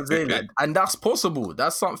 You know what I'm saying? Like, and that's possible.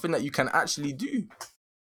 That's something that you can actually do.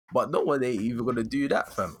 But no one ain't even gonna do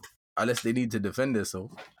that, fam. Unless they need to defend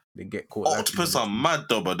themselves. They get caught. Octopus are mad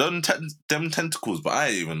though, but them tentacles, but I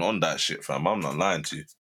ain't even on that shit, fam. I'm not lying to you.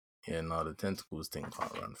 Yeah, no, the tentacles thing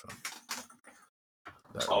can't run, fam.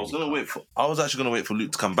 I was actually gonna wait for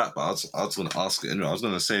Luke to come back, but I was gonna ask it anyway. I was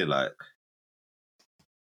gonna say, like,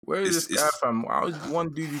 where is this guy, fam? Why was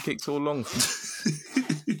one dude who take so long?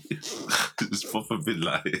 It's probably been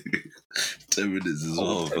like 10 minutes as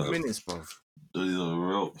well. 10 minutes, bro. These are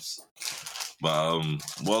ropes. But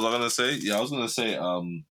what was I gonna say? Yeah, I was gonna say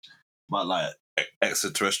about like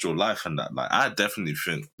extraterrestrial life and that. Like, I definitely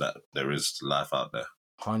think that there is life out there.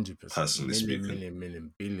 100%. Personally speaking,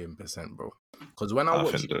 million, billion%, bro. Because when I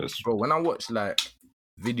watch like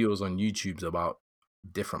videos on YouTube about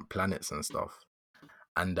different planets and stuff,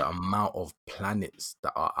 and the amount of planets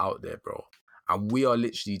that are out there, bro, and we are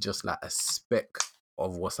literally just like a speck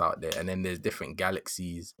of what's out there, and then there's different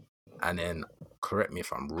galaxies, and then correct me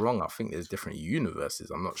if I'm wrong, I think there's different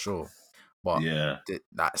universes. I'm not sure, but yeah,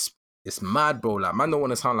 that's it's mad, bro. Like, man, don't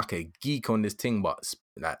want to sound like a geek on this thing, but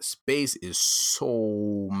like space is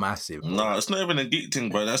so massive, bro. No, it's not even a geek thing,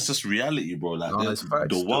 bro. That's just reality, bro. Like,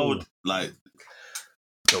 the world, like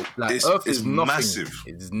Earth is nothing. Massive.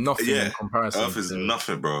 It's nothing in comparison. Earth is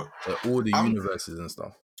nothing, bro. All the universes and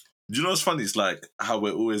stuff. Do you know what's funny? It's like how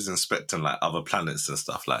we're always inspecting like other planets and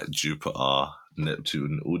stuff, like Jupiter,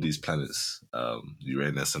 Neptune, all these planets,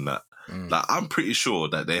 Uranus and that. Like, I'm pretty sure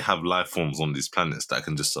that they have life forms on these planets that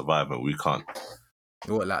can just survive and we can't.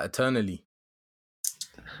 What, like eternally?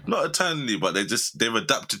 Not eternally, but they've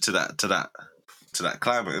adapted to that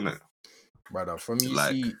climate, innit? Brother, from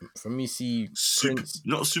you see Prince,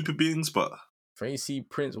 not super beings, but from you see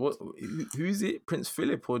Prince, who is it? Prince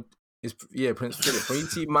Philip Prince Philip. When you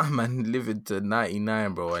see my man living to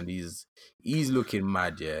 99, bro, and he's looking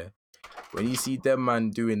mad, yeah. When you see them man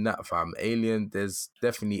doing that, fam, there's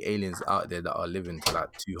definitely aliens out there that are living to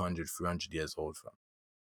like 200, 300 years old, fam.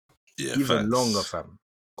 Yeah, even longer, fam.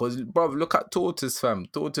 Because, bruv, look at tortoise, fam.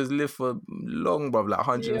 Tortoise live for long, bruv, like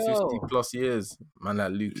 150 plus years. Man,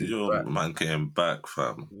 like Luke is back. Man came back,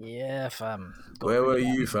 fam. Yeah, fam. Where were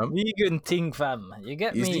you, fam? Vegan thing, fam. You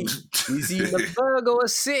get me? You see, the burger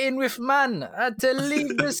was sitting with man. I had to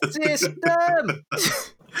leave the system.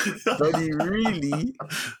 But he really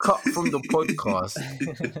cut from the podcast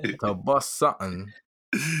to bust something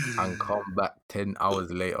and come back 10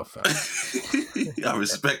 hours later, fam. I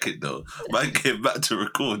respect it though. Man came back to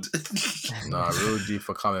record. Nah, real G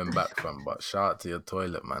for coming back, fam. But shout out to your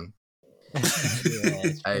toilet, man.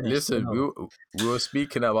 it's Hey, finished, listen, you know. we were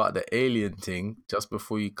speaking about the alien thing just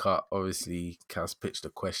before you cut. Obviously, Cass pitched the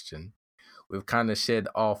question. We've kind of shared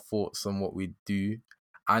our thoughts on what we do,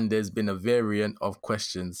 and there's been a variant of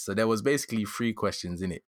questions. So there was basically 3 questions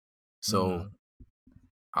in it. So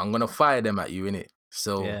I'm gonna fire them at you, innit?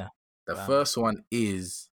 So Yeah, the fam. first one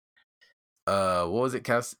is, what was it,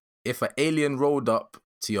 Cass? If an alien rolled up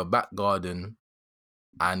to your back garden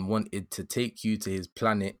and wanted to take you to his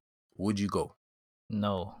planet, would you go?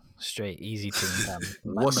 No, straight, easy thing, fam.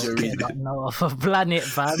 Man What's your don't care reason? about no other planet,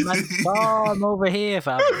 fam. Man, come over here,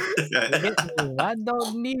 fam. You get me? I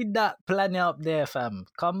don't need that planet up there, fam.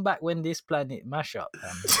 Come back when this planet mash up,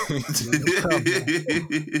 fam.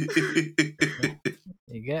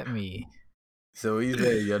 You get me? So he's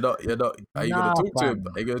there. You're not. Are you gonna Nah, talk to him?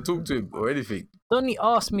 fam. Are you gonna talk to him or anything? Don't he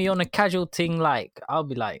ask me on a casual thing like, I'll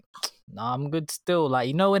be like, nah, I'm good still. Like,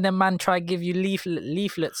 you know when the man try give you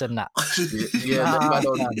leaflets and that? Yeah, Nah, the man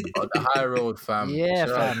on fam. the high road, fam. Yeah,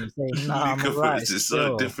 Sure. fam. Say, nah, You I'm can alright phrase it so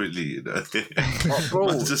still. differently, you know. But bro,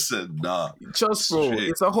 I just said nah. just bro, Straight.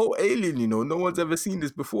 it's a whole alien. You know, no one's ever seen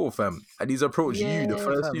this before, fam. And he's approached you, the Yeah,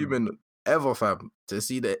 first fam. human ever, fam, to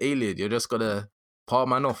see the alien. You're just gonna palm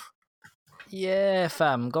man off. Yeah,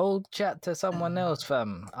 fam. Go chat to someone else,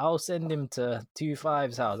 fam. I'll send him to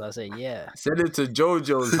 25's house. I say, yeah. Send it to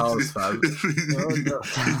Jojo's house, fam. Jojo,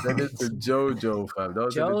 Send it to Jojo, fam.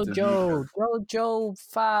 Don't send it to me, fam. Jojo,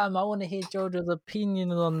 fam. I want to hear Jojo's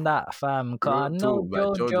opinion on that, fam. Cause I Real know talk, man.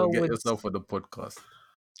 Jojo, get would. yourself on the podcast.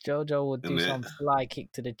 Jojo would do Innit? some fly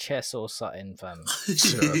kick to the chest or something, fam.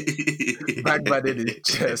 Bang man in his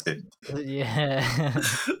chest. Yeah.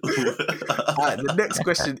 Alright, the next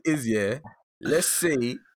question is, yeah, let's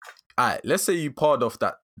say you pawed off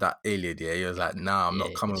that alien, yeah, he was like, nah, I'm not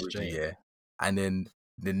Yeah, coming with you, straight. yeah, and then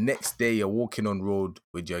the next day you're walking on road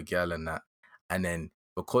with your girl and that, and then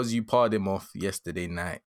because you pawed him off yesterday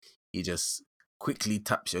night, he just quickly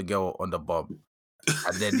taps your girl on the bum,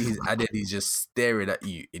 and then he's just staring at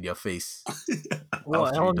you in your face. What,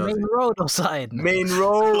 After he on does main it. road or something? Main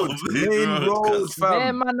road, Main road, cuz. Their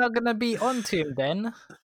fam. man are gonna be onto him then.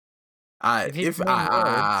 Alright, if it's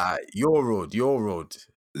main your road.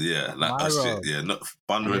 Yeah, like My us shit. road. Yeah, not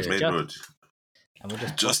Bunbury Yeah. Main Just- Road. And we're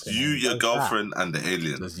Just fucking you, him. your There's girlfriend, and the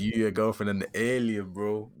alien. Just you, your girlfriend, and the alien,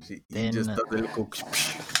 bro. He just Then- does a little.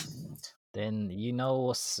 that. Then you know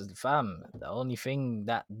what's, fam. The only thing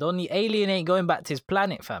the only alien ain't going back to his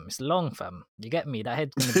planet, fam. It's long, fam. You get me? That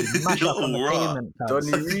head's gonna be mashed up on the Oh, rah. pavement, cuz. Don't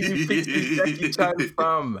he really thinks he's Jackie Chan,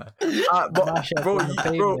 fam? But Mash up bro, on the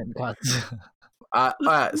pavement, cuz.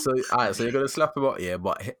 alright, so you're gonna slap him out, yeah.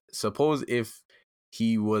 But suppose if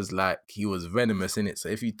he was venomous in it. So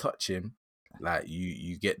if you touch him, like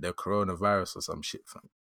you get the coronavirus or some shit, fam.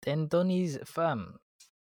 Then Donny's, fam.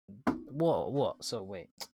 What? So wait,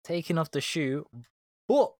 taking off the shoe.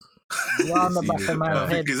 What? Round the See back this of guy. man's I head,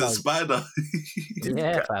 think he's a cuz. spider.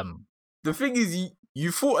 Yeah, fam. The thing is,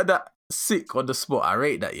 you thought of that sick on the spot. I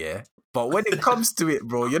rate that, yeah. But when it comes to it,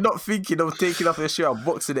 bro, you're not thinking of taking off your shoe and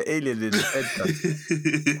boxing the alien in the head. Cuz.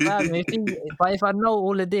 Fam, if I know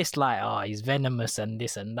all of this, like, oh, he's venomous and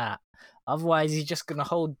this and that. Otherwise, he's just gonna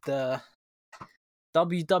hold the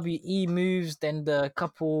WWE moves, then the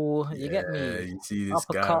couple. You get me? You see this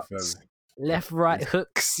guy, fam. Uppercuts, left, right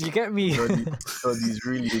hooks. You get me? He's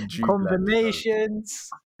really in Dreamland, Combinations.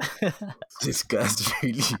 fam. This guy's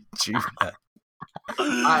really in Dreamland.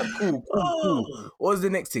 Alright, cool. What was the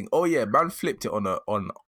next thing? Oh yeah, man flipped it on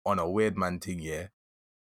a weird man thing, yeah.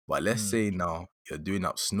 But let's say now you're doing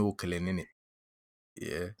up snorkeling, innit?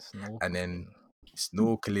 Yeah. And then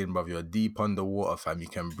snorkeling, bruv, you're deep underwater, fam. You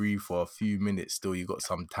can breathe for a few minutes still. You got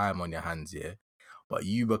some time on your hands, yeah. But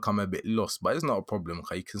you become a bit lost. But it's not a problem,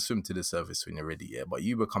 because you can swim to the surface when you're ready, yeah. But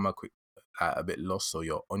you become a bit lost, so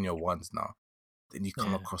you're on your ones now. Then you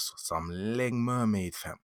come across some leg mermaid,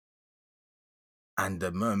 fam. And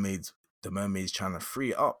the mermaid's trying to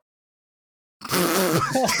free it up.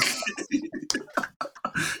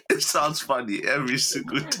 It sounds funny every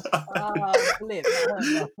single time. Flip.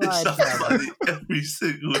 It sounds funny every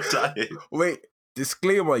single time. Wait,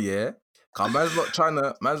 disclaimer, yeah. Cause man's not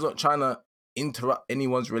trying to interrupt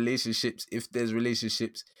anyone's relationships if there's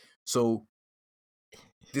relationships. So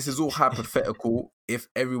this is all hypothetical. If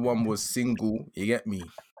everyone was single, you get me.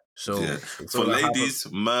 So Yeah. it's For all a ladies,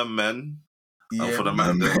 mermen. yeah, for the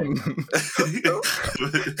man then.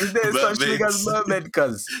 Is there such thing as mermaid,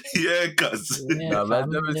 cuz? Yeah, cuz. Nah,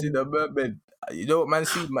 man's never seen a mermaid. You know what man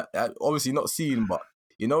seen? Obviously not seen, but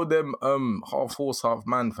You know them half horse, half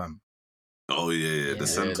man, fam. Oh yeah, the Yeah,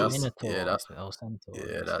 Centaurs. Minotaur, that's or Centaur. yeah,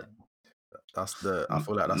 is it? that's the. I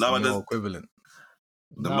feel like that's No, the there's male equivalent.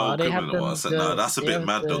 the No, male they have equivalent them. one. So, nah, that's a They bit have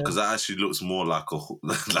mad though, the. because that actually looks more like a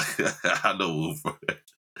like I know wolf.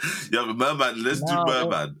 Yeah, but merman. Let's do No,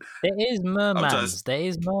 merman. there is I'm trying mermans. There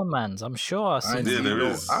is mermans. I'm sure I've I ain't seen a Yeah, see there no.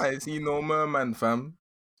 merman. is. I ain't see no merman, fam.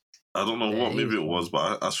 I don't know There what maybe is it was,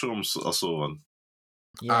 one. but I sure I saw one.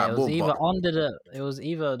 Yeah, it was But either under the. It was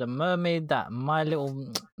either the mermaid that My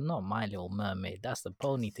Little, not My Little Mermaid. That's the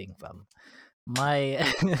pony thing, fam. My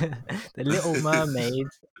the Little Mermaid,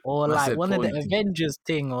 or I like said one of the pony thing. Avengers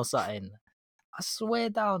thing or something. I swear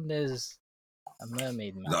down, there's a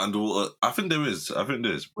mermaid man. The underwater. I think there is. But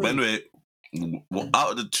Wait. anyway,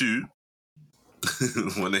 out of the two,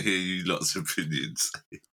 want to hear you lots of opinions.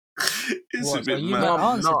 It's What, a so bit you mad. had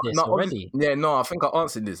answered this already? Yeah, no, I think I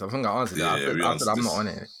answered this. Yeah, we I said answered I'm this. not on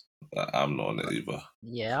it. I'm not on it either.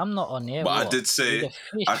 Yeah, I'm not on it. But I What? did say You're the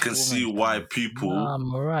fish I can see woman, why fam. people. Nah,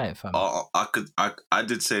 I'm alright, fam. I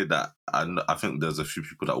did say that, and I think there's a few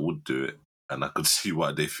people that would do it, and I could see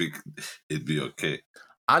why they think it'd be okay.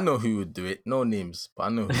 I know who would do it. No names, but I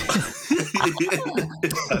know who would do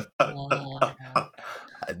it.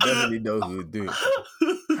 I definitely know who would do it.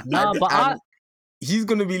 Nah, but and he's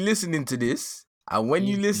gonna be listening to this. And when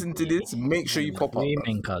you He's listen to this, make sure you pop up. Bro.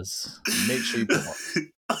 dreaming, cuz. Make sure you pop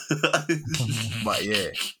up. But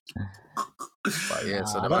yeah.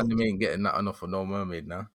 So Nah, the man ain't getting that enough for No Mermaid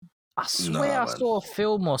now. I swear Nah, I man. saw a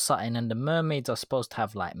film or something, and the mermaids are supposed to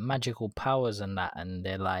have like magical powers and that, and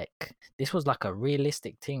they're like, this was like a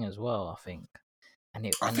realistic thing as well, I think. And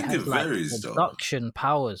it, I and think it it has like varies, though. seduction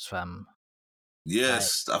powers, fam.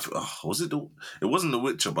 Yes, was it? It wasn't The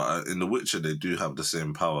Witcher, but in The Witcher they do have the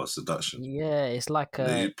same power, seduction. Yeah, it's like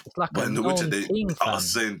a But in The Witcher, known thing, I fam.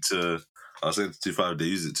 was saying to 25, they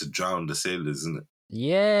use it to drown the sailors, isn't it?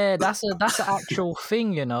 Yeah, that's an actual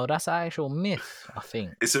thing, you know. That's an actual myth, I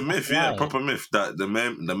think. It's a That's myth, yeah, why. proper myth that the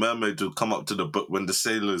mermaid would come up to the boat when the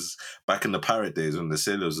sailors back in the pirate days when the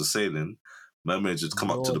sailors were sailing, mermaids would come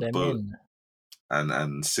up to Lure the them boat in.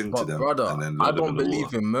 and sing to But them, brother, and then I lower them don't in the believe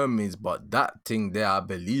water. in mermaids, but that thing there, I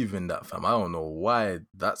believe in that, fam. I don't know why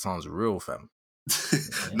that sounds real, fam.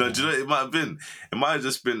 No, do you know what it might have been? It might have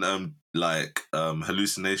just been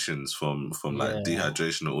hallucinations from like Yeah.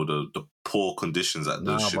 dehydration or the poor conditions that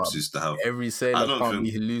those Nah, ships but used to have. Every I sailor don't can't think-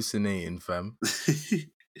 be hallucinating, fam.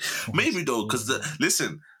 Maybe though, because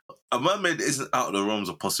listen, a mermaid isn't out of the realms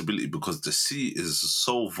of possibility because the sea is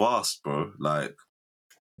so vast, bro. Like,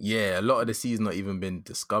 Yeah, a lot of the sea's not even been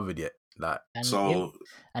discovered yet. Like,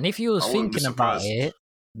 And if you was I wouldn't be thinking about surprised. it,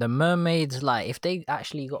 the mermaids, like, if they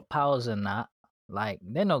actually got powers and that, like,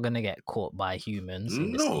 they're not gonna get caught by humans.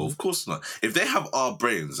 In the no, sea. of course not. If they have our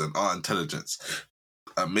brains and our intelligence,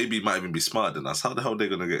 and maybe might even be smarter than us, how the hell are they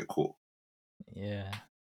gonna get caught? Yeah.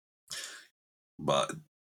 But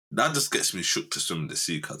that just gets me shook to swim in the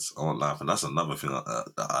sea, cuz I won't laugh, and that's another thing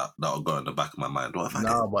that'll go in the back of my mind. What if I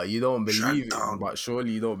nah, get but you don't dragged believe it. down? But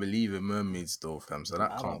surely you don't believe in mermaids, though, fam. So that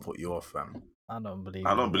I can't don't- put you off, fam. I don't believe.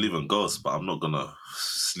 I don't believe in ghosts, but I'm not gonna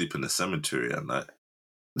sleep in a cemetery at night.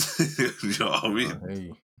 You know what I mean?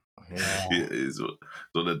 Hey. Yeah. Yeah, it's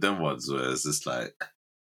one of them ones where it's just like,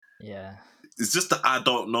 Yeah. it's just that I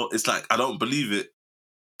don't know. It's like I don't believe it,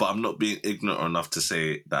 but I'm not being ignorant enough to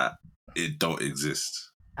say that it don't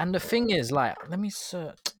exist. And the thing is, like, let me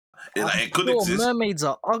search. It could sure exist. mermaids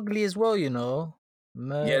are ugly as well, you know.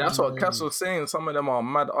 Yeah, that's what Cass Mermaids. was saying. Some of them are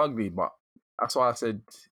mad ugly, but that's why I said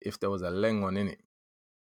if there was a leng one in it.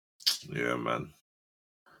 Yeah, man.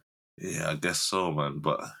 Yeah, I guess so, man.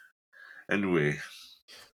 But anyway,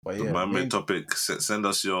 But the yeah, mermaid topic. Send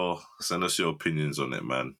us your opinions on it,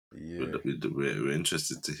 man. yeah. We're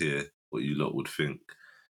interested to hear what you lot would think.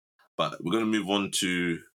 But we're gonna move on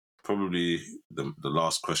to probably the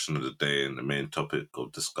last question of the day and the main topic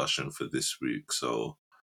of discussion for this week. So,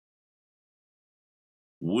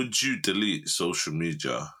 would you delete social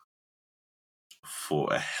media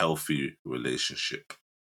for a healthy relationship?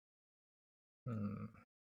 Hmm.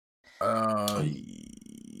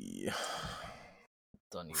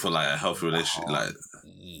 Don't even For like a healthy relationship, like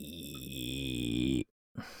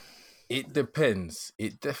It depends.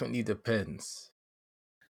 It definitely depends.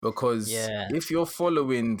 Because Yeah. if you're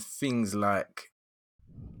following things like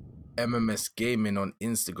MMS gaming on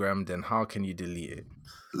Instagram, then how can you delete it?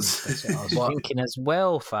 That's what I was But- thinking as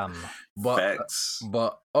well, fam. But facts.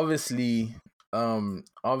 but obviously,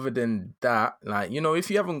 other than that, like, you know, if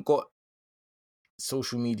you haven't got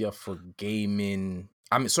social media for gaming,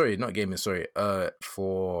 not gaming,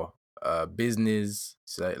 for business,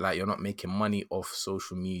 so like you're not making money off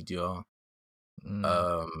social media,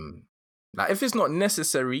 Mm. Like if it's not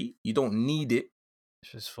necessary, you don't need it,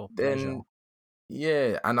 It's just for pleasure. then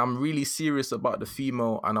yeah. And I'm really serious about the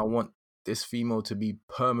female, and I want this female to be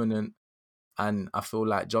permanent. And I feel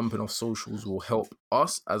like jumping off socials will help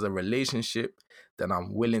us as a relationship. Then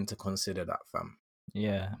I'm willing to consider that, fam.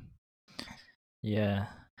 Yeah. Yeah.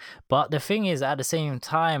 But the thing is, at the same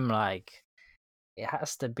time, like, it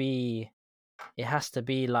has to be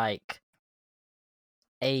like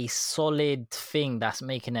a solid thing that's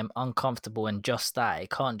making them uncomfortable, and just that. It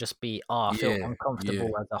can't just be, I feel Yeah,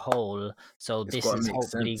 uncomfortable as a whole, so It's gotta make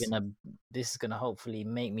sense. this is gonna hopefully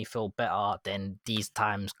make me feel better. Then these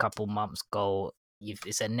times, couple months go,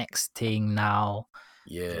 it's a next thing now.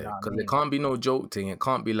 Yeah, You know what I because mean? it can't be no joke thing. It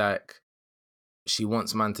can't be like she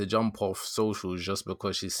wants man to jump off socials just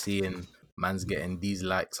because she's seeing man's getting these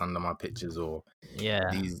likes under my pictures, or Yeah.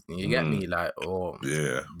 these, you get me, like, or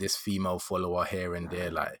Yeah. this female follower here and there.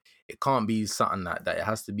 Like, it can't be something like that. It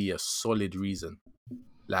has to be a solid reason.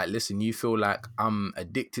 Like, listen, you feel like I'm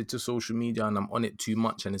addicted to social media and I'm on it too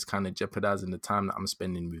much, and it's kind of jeopardizing the time that I'm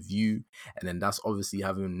spending with you, and then that's obviously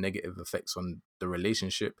having negative effects on the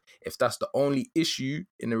relationship. If that's the only issue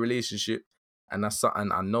in the relationship, and that's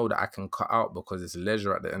something I know that I can cut out because it's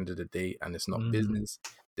leisure at the end of the day and it's not business,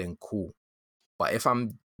 then cool. But if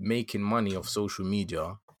I'm making money off social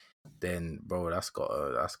media, then bro, that's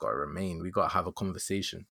gotta remain. We gotta have a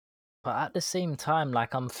conversation. But at the same time,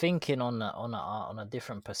 like, I'm thinking on a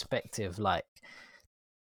different perspective. Like,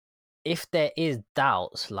 if there is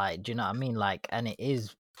doubts, like, do you know what I mean? Like, and it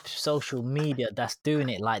is social media that's doing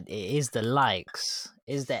it, like, it is the likes.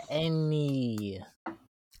 Is there any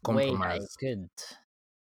way that it Compromise. could,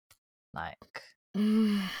 like,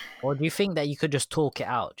 or do you think that you could just talk it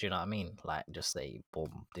out? Do you know what I mean? Like, just say,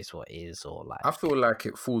 boom, this what it is, or like, I feel like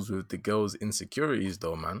it falls with the girl's insecurities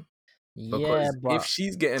though, man. yeah, Because if but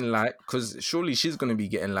she's getting because surely she's gonna be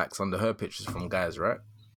getting likes under her pictures from guys, right?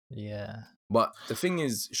 yeah, But the thing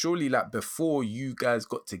is, surely like before you guys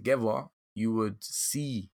got together, you would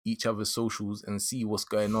see each other's socials and see what's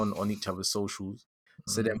going on each other's socials.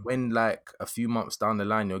 So then when like a few months down the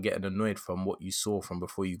line, you're getting annoyed from what you saw from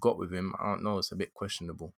before you got with him, I don't know, it's a bit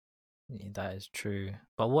questionable. yeah, that is true.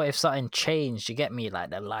 But what if something changed? You get me? Like,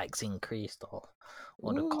 the likes increased,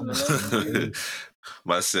 or the Ooh, comments let's see. increased.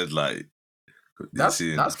 Man said like you That's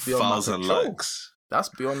see beyond my 1,000 control. likes. That's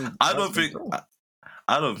beyond I my don't think control.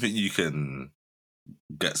 I don't think you can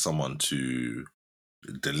get someone to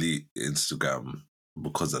delete Instagram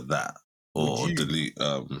because of that, or Would you? delete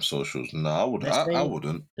socials. No, I wouldn't. Let's I say-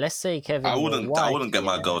 wouldn't. Let's say, Kevin, I your wouldn't. wife, I wouldn't get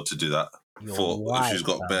my yeah, girl to do that your for if she's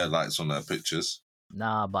wife, got bare likes on her pictures.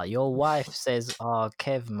 Nah, but your wife says, "Oh,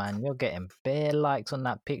 Kev, man, you're getting bare likes on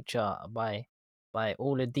that picture by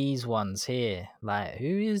all of these ones here. Like, who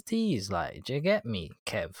is these? Like, do you get me,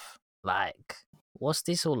 Kev? Like, what's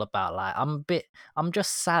this all about? Like, I'm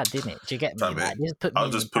just sad, innit? Do you get me? Fam, Like, this put me I'll in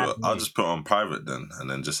a just bad I'll mood. just put it on private then, and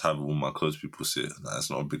then just have all my close people see it. Like, it's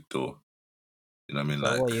not a big deal. You know what I mean? So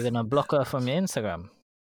Like, what, you're gonna block her from your Instagram?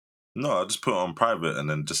 no, I'll just put it on private and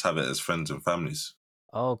then just have it as friends and families.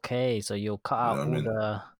 Okay, so you'll cut out know what I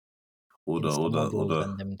mean? all the all models the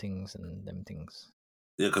and them things.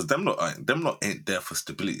 yeah, because them lot ain't there for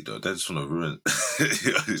stability though. They just want to ruin.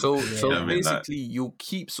 So Yeah. so You know what I mean? Like, basically, you'll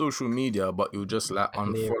keep social media, but you'll just like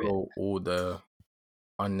Clear it. unfollow all the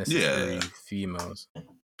unnecessary Yeah. females.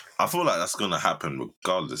 I feel like that's gonna happen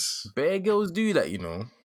regardless. Bare girls do that, you know.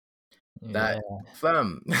 Yeah. That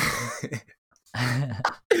fam.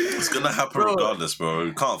 It's gonna happen Bro. regardless, bro.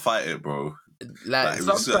 You can't fight it, bro. Like Like,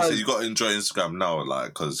 sometimes, you gotta enjoy Instagram now, like,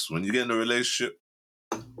 because when you get in a relationship,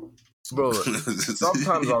 bro.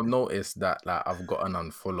 Sometimes I'll notice that like I've got an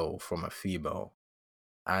unfollow from a female,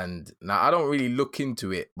 and now I don't really look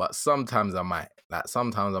into it, but sometimes I might. Like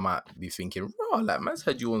sometimes I might be thinking, "Bro, like man's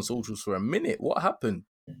had you on socials for a minute. What happened?"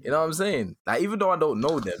 You know what I'm saying? Like even though I don't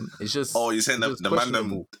know them, it's just oh, you're saying it's that just the man them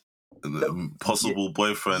questionable. the possible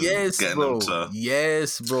boyfriend Yes, getting bro. them to.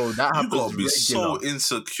 Yes, bro. That You happens gotta be regular. so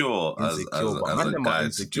insecure, Insecure, but as man, a them guy are to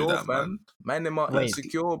insecure, do that, fam. man. Man, them are Wait.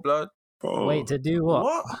 insecure, blood. Bro, Wait, to do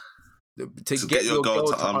what? To To get your girl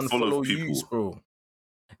to unfollow unfollow people. you, bro.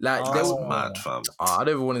 Like they That's would, mad, fam. I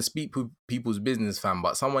don't even want to speak people's business, fam.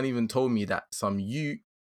 But someone even told me that some you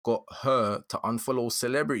got her to unfollow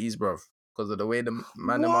celebrities, bro, because of the way the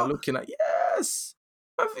man them are What? looking at. Yes,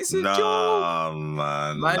 it's a joke. Nah,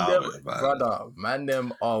 man. Man, Love them, it, man. brother, man,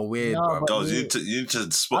 them are weird, No, bro. but Girls, you need to I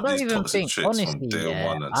spot don't these even toxic think, traits from honestly, day yeah,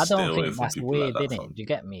 one and I stay don't away think from that's people like weird, that, innit? fam. Do you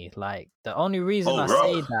get me? Like, the only reason Oh, I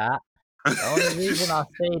right. say that, the only reason I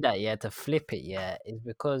say that, yeah, to flip it, yeah, is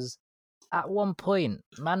because at one point,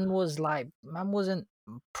 man wasn't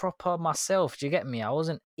proper myself. Do you get me? I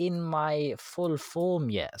wasn't in my full form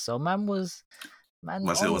yet. So man,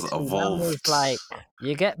 Must say it was honestly, man was evolved. like,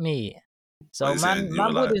 you get me. So What you saying? You were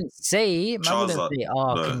man like wouldn't Charizard. say,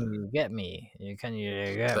 oh, No. can you get me? Can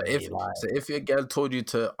you get So me? Like, if your girl told you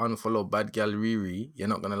to unfollow bad gal Riri, you're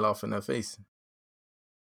not gonna laugh in her face.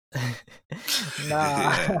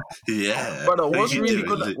 nah. Yeah. Brother, what's You really do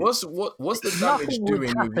gonna it. what's the damage Nothing would doing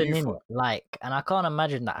with happen you? in it, like, and I can't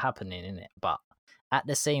imagine that happening in it. But at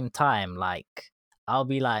the same time, like, I'll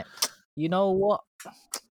be like, you know what,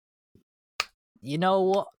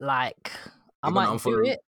 like, I You're gonna might do unfollow.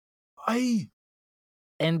 it, Aye.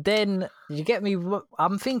 and then you get me.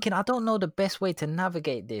 I'm thinking, I don't know the best way to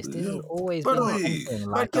navigate this. This has always been Brother, something. bad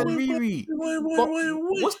Like, gal Wait, Riri. But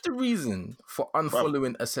what's the reason for Bruv.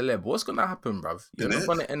 unfollowing a celeb? What's gonna happen, bruv? You're not Innit?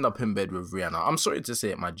 gonna end up in bed with Rihanna. I'm sorry to say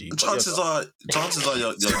it, my G. But Chances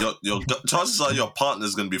are your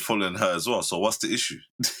partner's gonna be following her as well. So what's the issue?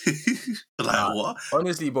 Like Nah. what?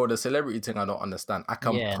 honestly, bro, the celebrity thing I don't understand. I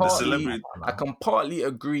can Yeah, celebrity- I can partly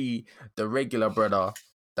agree the regular brother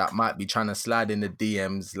that might be trying to slide in the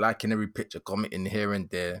DMs, liking every picture, commenting here and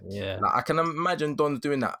there. Yeah. Like I can imagine Don's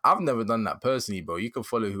doing that. I've never done that personally, bro. You can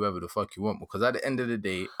follow whoever the fuck you want because at the end of the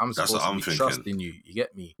day, I'm That's supposed what to I'm be thinking. trusting you. You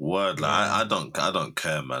get me? Word, like Yeah. I don't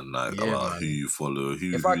care, man. Like Yeah, about man. who you follow,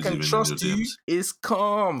 If I who's can even trust in your you, DMs. it's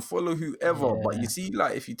calm. Follow whoever. But Yeah. you see,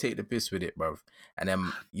 like if you take the piss with it, bruv, and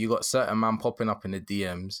then you got certain man popping up in the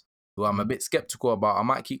DMs who I'm a bit skeptical about. I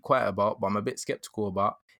might keep quiet about, but I'm a bit skeptical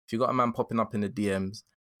about. If you got a man popping up in the DMs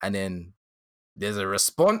and then there's a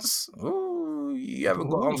response, ooh, you haven't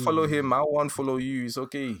got to unfollow him. I'll unfollow you. It's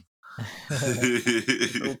okay.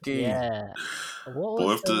 Okay. Yeah. What But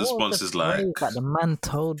was if the response is like, phrase that the man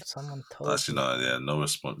someone told actually, me? no, yeah, no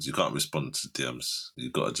response. You can't respond to DMs. You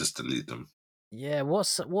gotta just delete them. Yeah, what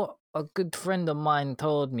a good friend of mine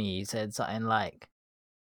told me. He said something like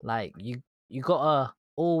you gotta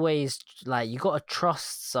always, like, you gotta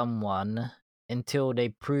trust someone until they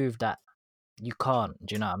prove that you can't.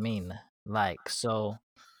 Do you know what I mean? Like, so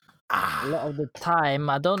a lot of the time,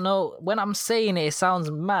 I don't know, when I'm saying it, it sounds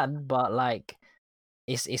mad, but like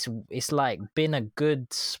it's like been a good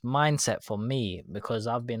mindset for me because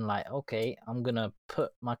I've been like, okay, I'm gonna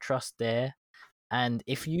put my trust there, and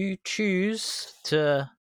if you choose to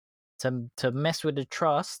mess with the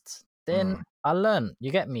trust, then I learn.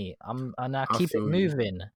 You get me? And I keep it feel you.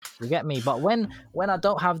 moving. You get me? But when I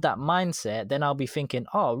don't have that mindset, then I'll be thinking,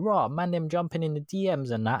 oh, raw man, them jumping in the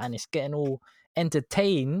DMs and that, and it's getting all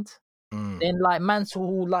entertained. Then like man's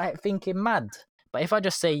all like thinking mad. But if I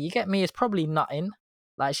just say, you get me, it's probably nothing.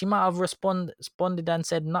 Like she might have responded and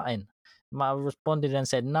said nothing. Might have responded and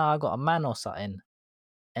said, nah, I got a man or something.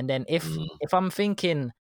 And then if I'm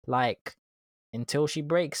thinking like until she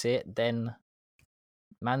breaks it, then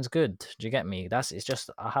man's good. Do you get me? It's just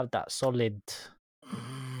I have that solid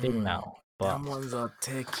thing now. But Them ones are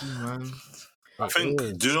techie, man. I think,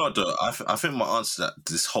 do you know what though? I think my answer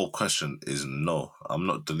to this whole question is no. I'm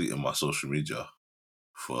not deleting my social media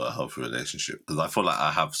for a healthy relationship because I feel like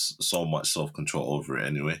I have so much self-control over it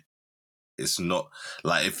anyway. It's not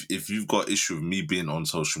like if you've got issue with me being on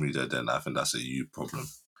social media, then I think that's a you problem.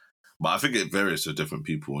 But I think it varies for different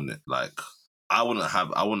people, innit? Like I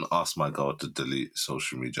wouldn't ask my girl to delete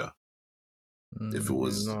social media if it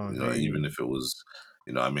was, even if it was,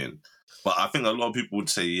 you know what I mean? But I think a lot of people would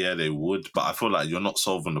say, yeah, they would. But I feel like you're not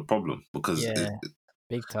solving the problem because,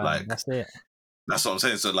 big time. like, That's it. That's what I'm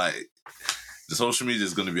saying. So, like, the social media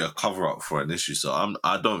is going to be a cover up for an issue. So,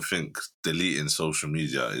 I don't think deleting social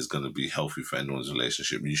media is going to be healthy for anyone's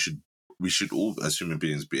relationship. We should all, as human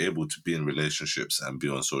beings, be able to be in relationships and be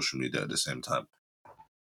on social media at the same time.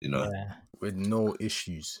 You know, with no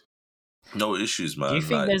issues. No issues, man. Do you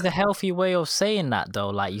think there's a healthy way of saying that though?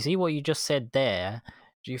 Like, you see what you just said there.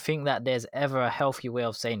 Do you think that there's ever a healthy way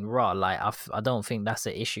of saying raw? Like, I don't think that's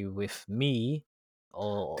an issue with me.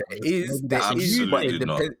 Or there is, but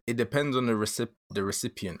it depends on the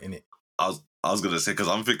recipient in it. I was gonna say because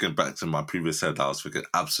I'm thinking back to my previous head, I was thinking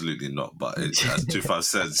absolutely not. But as 2000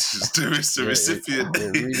 says, there is the recipient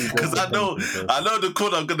because I know the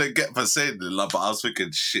call I'm gonna get for saying it. Like, but I was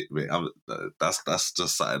thinking, shit, mate, that's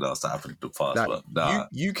just something else that happened in the past. Like, but nah.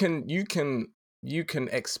 you can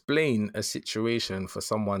explain a situation for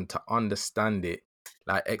someone to understand it.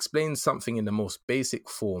 Like explain something in the most basic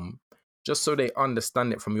form, just so they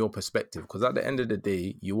understand it from your perspective. Because at the end of the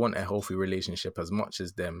day, you want a healthy relationship as much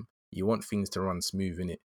as them. You want things to run smooth in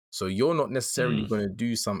it. So you're not necessarily going to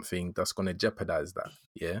do something that's going to jeopardize that.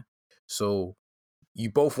 Yeah. So you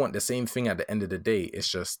both want the same thing at the end of the day. It's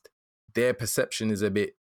just their perception is a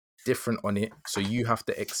bit different on it. So you have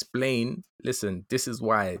to explain, listen, this is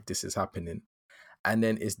why this is happening. And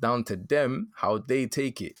then it's down to them how they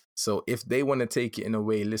take it. So if they want to take it in a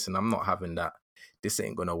way, listen, I'm not having that. This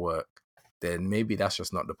ain't gonna work. Then maybe that's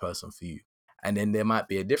just not the person for you. And then there might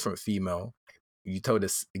be a different female. You tell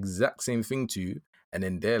this exact same thing to you, and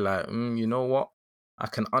then they're like, you know what? I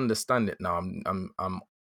can understand it now. I'm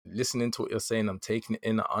listening to what you're saying. I'm taking it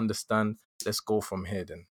in. I understand. Let's go from here.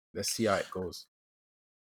 Then let's see how it goes.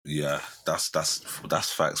 Yeah, that's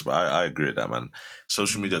facts. But I agree with that, man.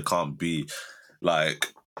 Social media can't be like,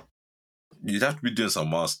 you'd have to be doing some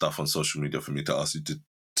more stuff on social media for me to ask you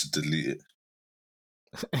to delete it.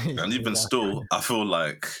 And even still, I feel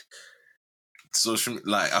like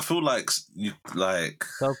I feel like you like.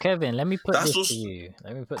 So Kevin, let me put That's this also- to you.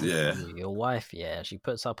 Let me put this to you. Your wife, yeah, she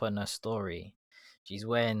puts up on her story. She's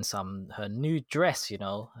wearing her new dress. You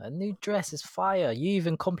know, her new dress is fire. You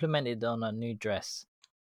even complimented on her new dress.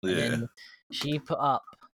 And Yeah. then she put up,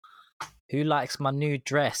 "Who likes my new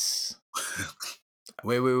dress?"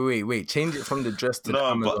 Wait. Change it from the dress to the No,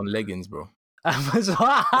 Amazon leggings, bro.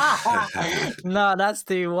 No, that's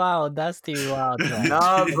too wild. That's too wild. Man.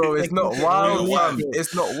 Nah, bro, it's not wild, Your fam. wife.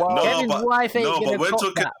 It's not wild. No, Kevin's but- wife ain't no, but gonna we're cop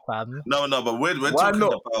talking- that, fam. No, but we're Why talking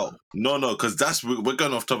not? about because that's we're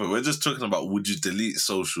going off topic. We're just talking about, would you delete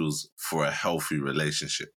socials for a healthy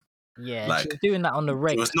relationship? Yeah, Like, she's doing that on the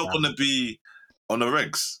regs. So it's not fam. going to be on the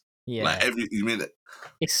regs. Yeah, Like you mean it?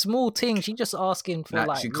 it's small things. She just asking for Nah,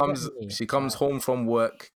 like. she you comes get me? she comes home from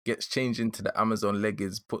work, gets changed into the Amazon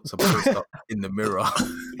leggings, puts a post up in the mirror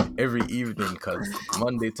every evening, cause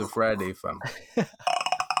Monday to Friday, fam.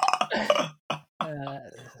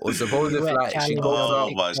 Or suppose if Wet like she challenge goes on Oh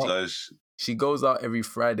out, my TikTok. gosh! she goes out every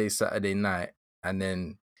Friday, Saturday night, and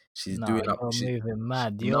then she's No, doing up. you're moving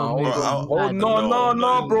mad. You're No, moving bro, mad.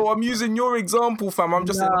 no, bro. I'm using your example, fam. I'm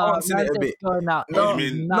just enhancing man it a just bit. Going out No,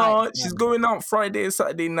 every mean- night, no, she's man. going out Friday and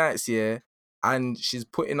Saturday nights, yeah, and she's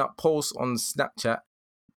putting up posts on Snapchat,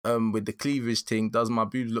 with the cleavage thing. Does my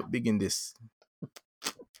boobs look big in this?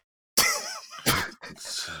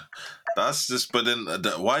 That's just. But then,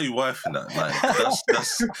 why are you wifing that? Like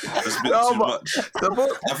that's a bit No, too but- much.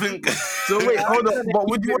 I think. So wait, hold on. But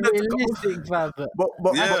would you want her to come off? realistic, fam?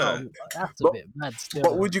 But Yeah. That's a But- bit mad still.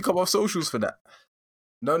 But would you come off socials for that?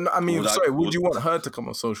 No, I mean, would you want her to come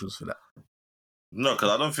off socials for that? No, because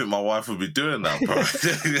I don't think my wife would be doing that, bro.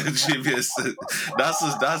 That's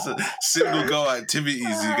a single girl activities. You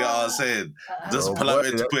get what I'm saying? That's a Bro, polite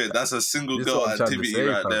boy, way to put it. That's a single this is girl what I'm trying to activity say,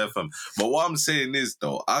 right fam. there, fam. But what I'm saying is,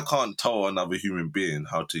 though, I can't tell another human being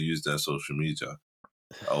how to use their social media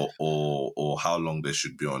or how long they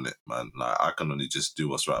should be on it, man. Like, I can only just do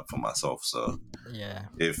what's right for myself. So Yeah.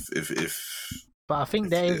 if But I think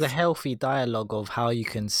there is a if- healthy dialogue of how you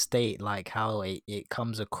can state like how it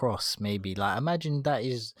comes across. Maybe like imagine that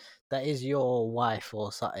is your wife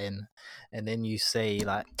or something, and then you say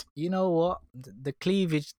like, you know what, the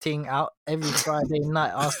cleavage thing out every Friday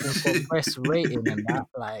night asking for breast rating and that.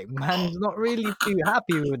 Like, man's not really too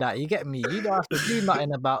happy with that. You get me? You don't have to do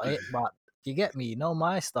nothing about it, but you get me? You know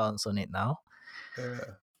my stance on it now.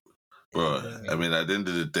 bro, I mean, at the end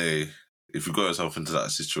of the day, if you got yourself into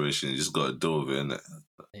that situation, you just got to deal with it, innit?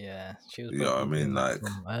 Yeah, she was. You know what I probably mean? doing that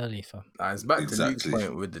Like- from early, fam. It's back to Luke's Exactly.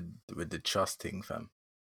 point with the trust thing, fam.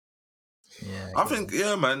 Yeah, I think,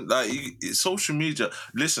 yeah, man. Like, social media.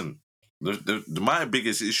 Listen, my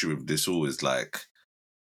biggest issue with this all is like,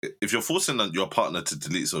 if you're forcing your partner to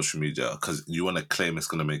delete social media because you want to claim it's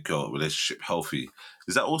going to make your relationship healthy,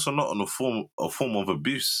 is that also not a form of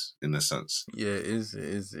abuse in a sense? Yeah, it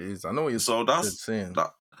is. I know what you're So that's saying.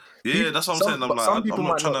 that. Yeah, that's what I'm saying. I'm but like, some people I'm not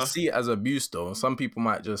might trying not to. see it as abuse, though. Some people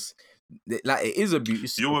might just like it is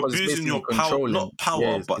abuse. You're because it's abusing your basically power, controlling. not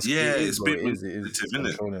power, but it it's bro, bit it is manipulative, innit?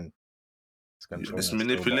 controlling. It's controlling. It's still, but-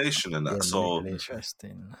 manipulation and that. yeah, So manipulation.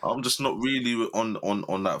 interesting. I'm just not really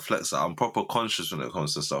on that flex. I'm proper conscious when it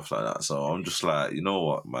comes to stuff like that. So I'm just like, you know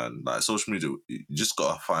what, man? Like, social media, you just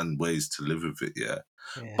gotta find ways to live with it, yeah.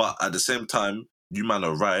 Yeah. But at the same time, you man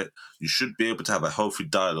are right. You should be able to have a healthy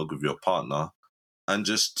dialogue with your partner, and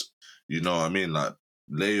just, you know what I mean, like,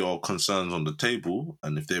 lay your concerns on the table.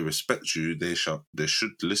 And if they respect you, they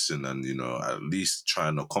should listen, and, you know, at least try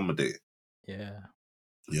and accommodate. Yeah.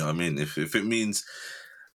 You know what I mean? If it means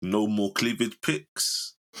no more cleavage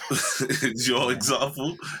pics, is your Yeah.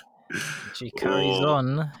 example. She carries Or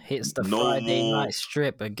on, hits the no Friday more- night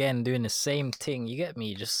strip again, doing the same thing. You get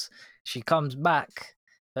me? Just she comes back,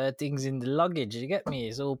 her things in the luggage. You get me?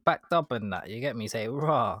 It's all packed up and that. You get me? Say,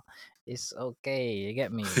 raw, it's okay. You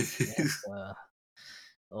get me? Yes,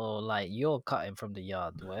 or like you're cutting from the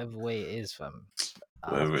yard, whatever way it is, fam.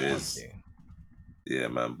 Whatever it I is. do. Yeah,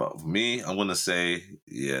 man. But for me, I'm gonna say,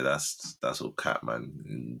 yeah, that's all cat,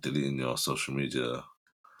 man. Deleting your social media.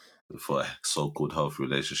 for a so-called healthy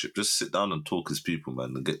relationship. Just sit down and talk as people,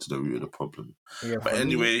 man, and get to the root of the problem. Yeah, But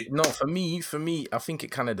anyway, for me, I think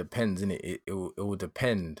it kind of depends, innit? It will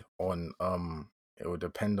depend on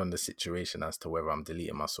the situation as to whether I'm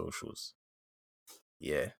deleting my socials.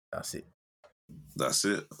 Yeah, that's it. That's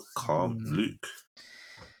it. Calm, Luke.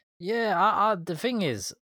 Yeah, I the thing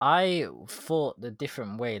is, I thought the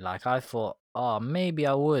different way. Like, I thought, oh, maybe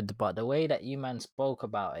I would, but the way that you man spoke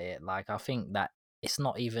about it, like, I think that it's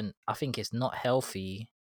not even. I think it's not healthy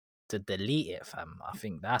to delete it, fam. I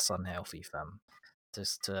think that's unhealthy, fam.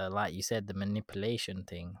 Just to, like you said, the manipulation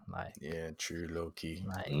thing, like, Yeah, true, low key.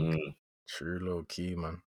 true, low key,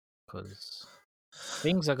 man. because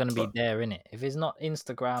things are gonna be there, innit? If it's not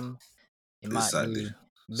Instagram, it might be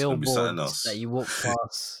billboards that you walk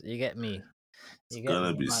past. You get me? It's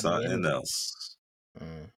gonna be something else.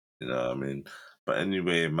 You know what I mean? But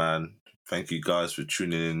anyway, man, thank you guys for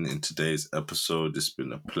tuning in today's episode. It's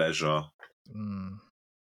been a pleasure.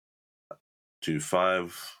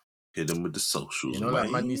 25, hit them with the socials. You know,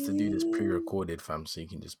 that man needs to do this pre-recorded, fam, so you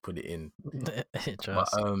can just put it in. But,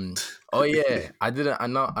 oh yeah, I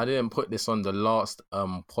didn't put this on the last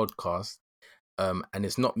podcast, and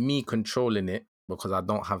it's not me controlling it because I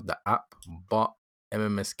don't have the app, but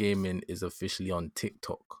MMS Gaming is officially on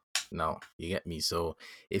TikTok now. You get me? So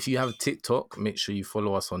if you have TikTok, make sure you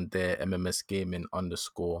follow us on there, MMS Gaming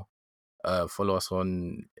 _. Follow us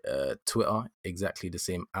on Twitter, exactly the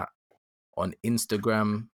same app. On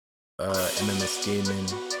Instagram, MMS Gaming,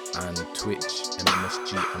 and Twitch,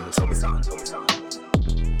 MMSG. And tell me something.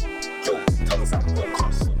 Yo, tell me something.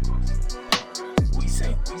 What you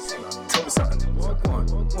saying? Tell me something. What on?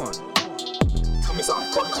 Tell me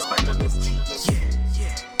something. Podcast by MMSG.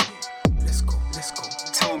 Yeah. Let's go.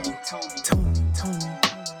 Tell me.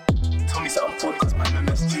 Tell me something. Podcast by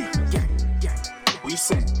MMSG. Yeah. What you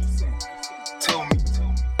saying? Tell me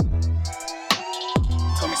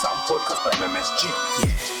something. Podcast by MMSG.